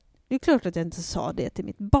liksom så här. Det är klart att jag inte sa det till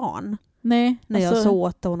mitt barn. Nej, när jag sa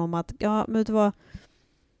åt honom att ja, men vet du vad,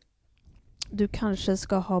 du kanske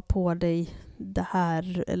ska ha på dig det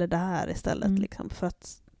här eller det här istället liksom, för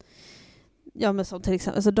att ja, men som till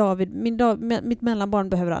exempel alltså David, mitt mellanbarn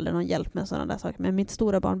behöver aldrig någon hjälp med sådana där saker, men mitt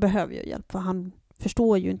stora barn behöver ju hjälp för han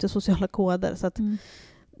förstår ju inte sociala koder, så att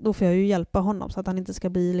då får jag ju hjälpa honom så att han inte ska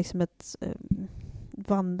bli liksom ett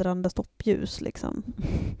vandrande stoppljus liksom.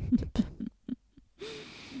 Typ.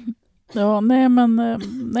 Ja, nej,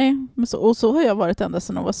 och så har jag varit ända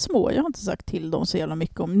sedan de var små. Jag har inte sagt till dem så jävla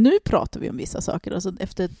mycket om. Nu pratar vi om vissa saker. Alltså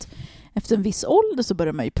efter en viss ålder så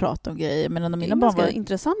börjar man ju prata om grejer. Men när mina barn var en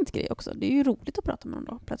intressant grej också. Det är ju roligt att prata med dem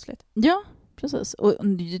då, plötsligt. Ja, precis. Och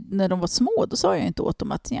när de var små, då sa jag inte åt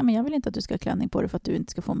dem att ja, men jag vill inte att du ska ha klänning på dig för att du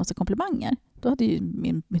inte ska få en massa komplimanger. Då hade ju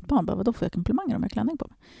mitt barn bara, vadå får jag komplimanger om jag har klänning på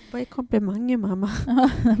mig? Vad är komplimanger, mamma?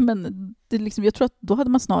 Men det liksom, jag tror att då hade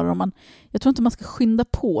man snarare jag tror inte man ska skynda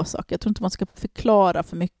på saker, jag tror inte man ska förklara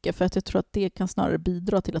för mycket, för att jag tror att det kan snarare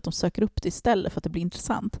bidra till att de söker upp det istället för att det blir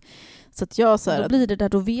intressant. Så att jag så här, då blir det där,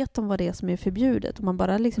 då vet de vad det är som är förbjudet. Om man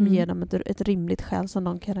bara liksom ger dem ett rimligt skäl som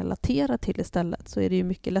de kan relatera till istället, så är det ju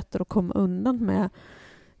mycket lättare att komma undan med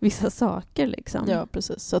vissa saker liksom. Ja,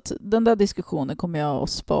 precis. Så att den där diskussionen kommer jag att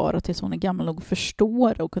spara tills hon är gammal och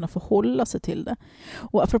förstår och kunna förhålla sig till det.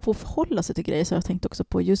 Och apropå förhålla sig till grejer, så har jag tänkt också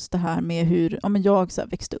på just det här med hur jag så här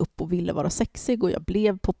växte upp och ville vara sexig, och jag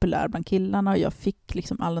blev populär bland killarna och jag fick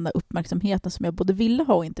liksom all den där uppmärksamheten som jag både ville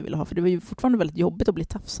ha och inte ville ha, för det var ju fortfarande väldigt jobbigt att bli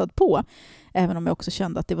tafsad på, även om jag också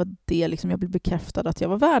kände att det var det liksom, jag blev bekräftad att jag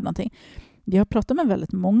var värd någonting. Jag har pratat med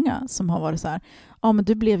väldigt många som har varit så här, ja men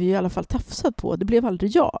du blev ju i alla fall tafsad på, det blev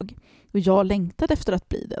aldrig jag. Och jag längtade efter att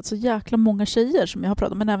bli det. Alltså jäkla många tjejer som jag har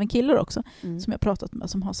pratat med, men även killar också, som jag har pratat med,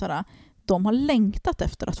 som har så här, de har längtat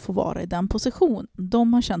efter att få vara i den position.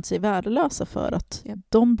 De har känt sig värdelösa för att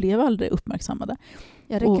de blev aldrig uppmärksammade.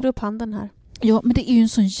 Jag räcker upp handen här. Ja, men det är ju en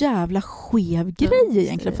sån jävla skev grej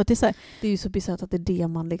egentligen. För att det är så här, det är ju så bisarrt att det är det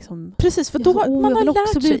man liksom... Precis, för då man har också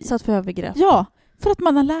lärt bli sig. Utsatt för övergrepp. Ja, för att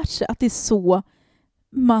man har lärt sig att det är så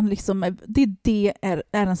man liksom, det är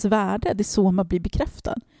ens värde. Det är så man blir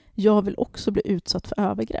bekräftad. Jag vill också bli utsatt för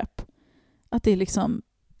övergrepp. Att det är liksom...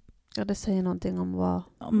 Ja, det säger någonting om vad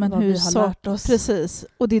hur vi har lärt oss. Precis,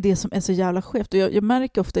 och det är det som är så jävla skevt. Och jag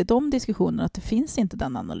märker ofta i de diskussionerna att det finns inte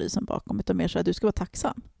den analysen bakom, utan mer så att du ska vara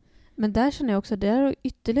tacksam. Men där känner jag också, det är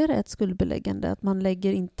ytterligare ett skuldbeläggande. Att man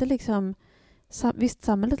lägger inte liksom... Visst,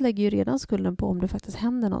 samhället lägger ju redan skulden på om det faktiskt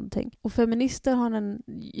händer någonting. Och feminister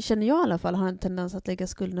känner jag i alla fall, har en tendens att lägga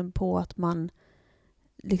skulden på att man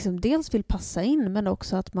liksom dels vill passa in, men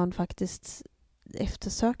också att man faktiskt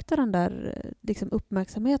eftersökte den där liksom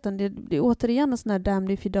uppmärksamheten. Det är återigen en sån här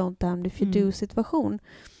damned if you don't, damned if you do situation.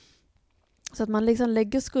 Så att man liksom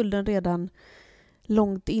lägger skulden redan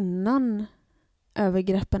långt innan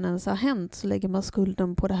övergreppen ens har hänt, så lägger man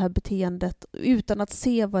skulden på det här beteendet utan att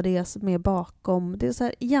se vad det är som är bakom. Det är så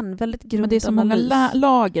här, igen, väldigt grundanalys. Men det är så många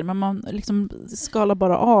lager, men man liksom skalar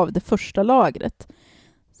bara av det första lagret.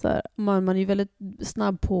 Så här. Man är ju väldigt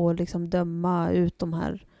snabb på att liksom döma ut de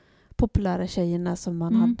här populära tjejerna som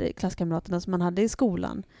man hade, klasskamraterna som man hade i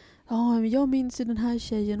skolan. Ja, jag minns ju den här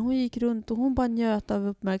tjejen, hon gick runt och hon bara njöt av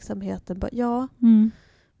uppmärksamheten.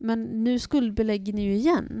 Men nu skuldbelägger ni ju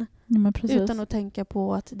igen. Ja, utan att tänka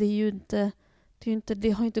på att det är ju inte, det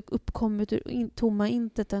har inte uppkommit ur tomma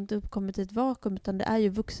intet, det har inte uppkommit i ett vakuum, utan det är ju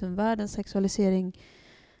vuxenvärldens sexualisering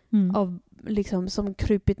av, liksom, som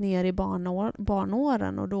krypit ner i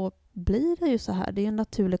barnåren, och då blir det ju så här. Det är en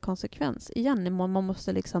naturlig konsekvens. Igen, man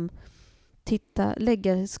måste liksom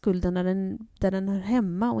lägga skulden där den hör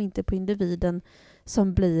hemma och inte på individen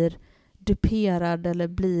som blir duperad eller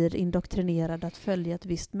blir indoktrinerad att följa ett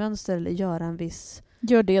visst mönster eller göra en viss...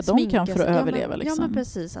 Gör det de kan för att överleva. Ja, men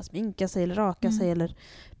precis. Att sminka sig eller raka sig eller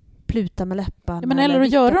pluta med läpparna. Ja, men eller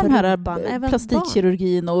att göra de här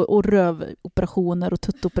plastikkirurgin och rövoperationer och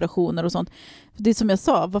tuttoperationer och sånt. Det är som jag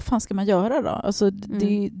sa, vad fan ska man göra då? Alltså,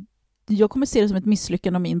 jag kommer se det som ett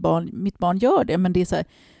misslyckande om mitt barn gör det, men det är så här,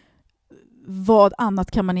 vad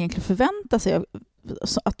annat kan man egentligen förvänta sig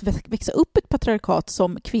att växa upp ett patriarkat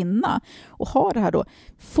som kvinna och ha det här då,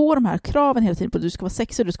 få de här kraven hela tiden på att du ska vara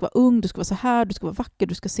sexig, du ska vara ung, du ska vara så här, du ska vara vacker,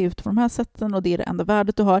 du ska se ut på de här sätten och det är det enda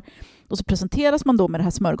värdet du har. Och så presenteras man då med det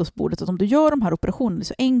här smörgåsbordet att om du gör de här operationerna, det är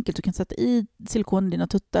så enkelt, du kan sätta i silikon i dina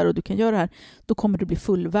tuttar och du kan göra det här, då kommer du bli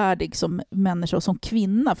fullvärdig som människa och som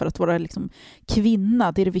kvinna, för att vara liksom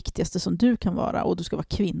kvinna, det är det viktigaste som du kan vara, och du ska vara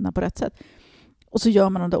kvinna på rätt sätt. Och så gör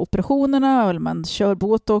man de där operationerna, eller man kör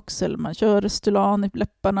botox, eller man kör Restylane i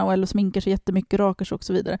läpparna, eller sminkar sig jättemycket, rakar sig och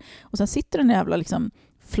så vidare. Och sen sitter en jävla liksom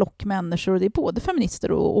flock människor, och det är både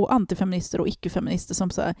feminister och antifeminister och icke-feminister som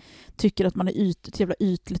så här, tycker att man är ett jävla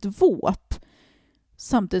ytligt våp.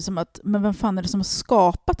 Samtidigt som att, men vem fan är det som har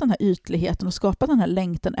skapat den här ytligheten och skapat den här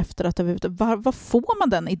längtan efter att var får man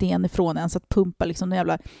den idén ifrån ens att pumpa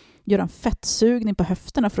liksom göra en fettsugning på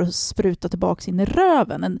höfterna för att spruta tillbaka in i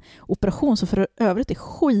röven, en operation som för övrigt är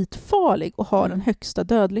skitfarlig och har den högsta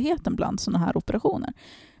dödligheten bland sådana här operationer.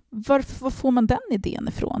 Var får man den idén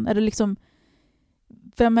ifrån? Är det liksom,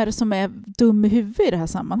 vem är det som är dum i huvudet i det här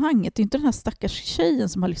sammanhanget? Det är inte den här stackars tjejen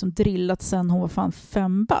som har liksom drillat sen hon var fan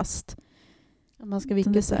 5 bast. Man ska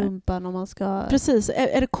vicka på rumpan och man ska... Precis.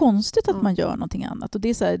 Är det konstigt att man gör någonting annat? Och det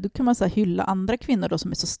är så här, då kan man så här hylla andra kvinnor då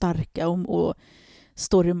som är så starka och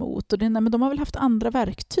står emot. Och men de har väl haft andra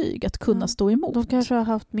verktyg att kunna stå emot. De kanske har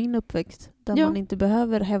haft min uppväxt där man inte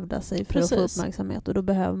behöver hävda sig för att få uppmärksamhet. Och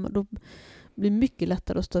då blir mycket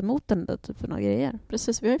lättare att stå emot den där typen av grejer.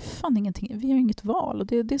 Precis, vi har ju fan ingenting, vi har ju inget val och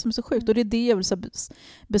det är det som är så sjukt och det är det jag vill så här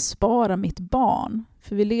bespara mitt barn.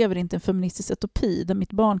 För vi lever inte i en feministisk utopi där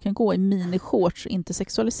mitt barn kan gå i minishorts och inte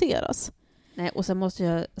sexualiseras. Nej, och sen måste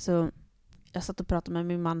jag, alltså, jag satt och pratade med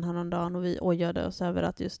min man häromdagen och vi ojade oss över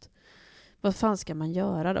att just vad fan ska man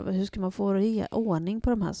göra då? Hur ska man få ordning på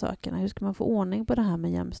de här sakerna? Hur ska man få ordning på det här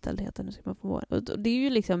med jämställdheten? Hur ska man få och det är ju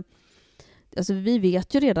liksom, alltså vi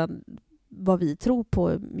vet ju redan vad vi tror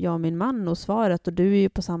på, jag och min man, och svaret, och du är ju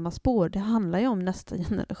på samma spår. Det handlar ju om nästa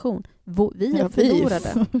generation. Vi är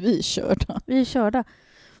förlorade. Vi är körda. Vi är körda.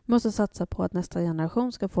 Vi måste satsa på att nästa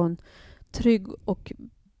generation ska få en trygg och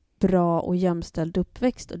bra och jämställd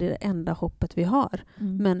uppväxt, och det är det enda hoppet vi har.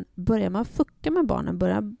 Men börjar man fucka med barnen,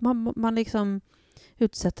 börjar man liksom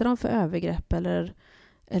utsätter dem för övergrepp eller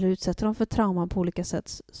utsätter dem för trauman på olika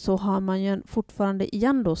sätt, så har man ju fortfarande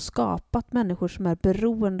igen då skapat människor som är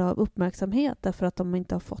beroende av uppmärksamhet därför att de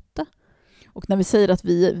inte har fått det. Och när vi säger att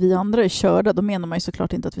vi andra är körda, då menar man ju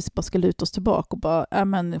såklart inte att vi bara ska luta oss tillbaka och bara,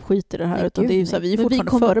 men skit i det här. Nej, utan det är ju så här, vi är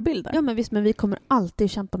fortfarande förebilder. Ja, men visst, men vi kommer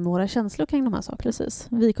alltid kämpa med våra känslor kring de här sakerna. Precis.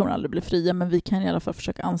 Vi kommer aldrig bli fria, men vi kan i alla fall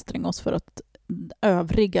försöka anstränga oss för att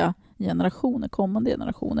övriga generationer, kommande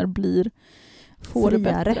generationer, får det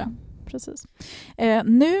bättre. Precis.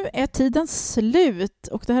 Nu är tiden slut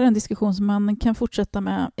och det här är en diskussion som man kan fortsätta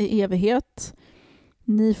med i evighet.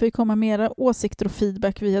 Ni får ju komma med era åsikter och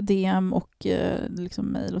feedback via DM och liksom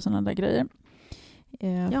mejl och sådana där grejer.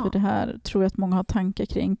 För det här tror jag att många har tankar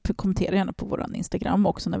kring. Kommentera gärna på vår Instagram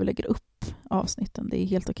också när vi lägger upp avsnitten. Det är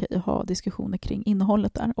helt okej att ha diskussioner kring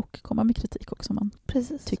innehållet där och komma med kritik också om man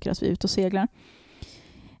tycker att vi är ute och seglar.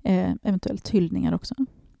 Eventuellt hyllningar också.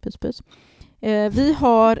 Pys. Vi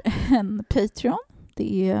har en Patreon.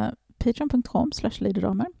 Det är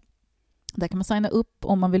patreon.com/ladydamer. Där kan man signa upp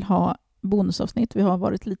om man vill ha bonusavsnitt. Vi har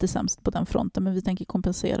varit lite sämst på den fronten, men vi tänker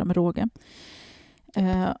kompensera med råge.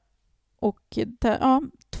 Och där,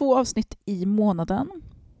 2 avsnitt i månaden.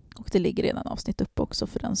 Och det ligger redan avsnitt upp också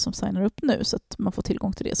för den som signar upp nu, så att man får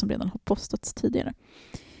tillgång till det som redan har postats tidigare.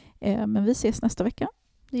 Men vi ses nästa vecka.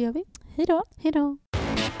 Det gör vi. Hej då. Hej då.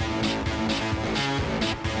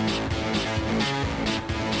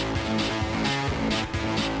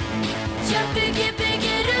 Jag bygger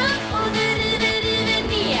upp och du river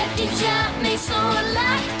ner. Du gör mig så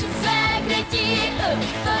lack, du vägrar ge upp.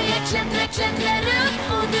 För jag klättrar upp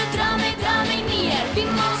och du drar mig ner. Vi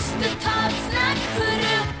måste ta ett snack,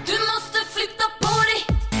 hörru. Du måste flytta på dig.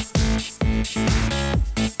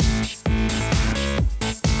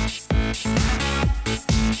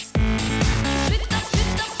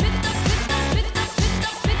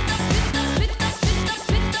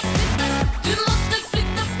 Du måste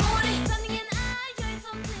flytta på dig. Sanningen är, jag är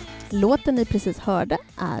som du. Låten ni precis hörde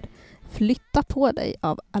är Flytta på dig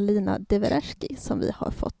av Alina Devereski som vi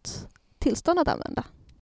har fått tillstånd att använda.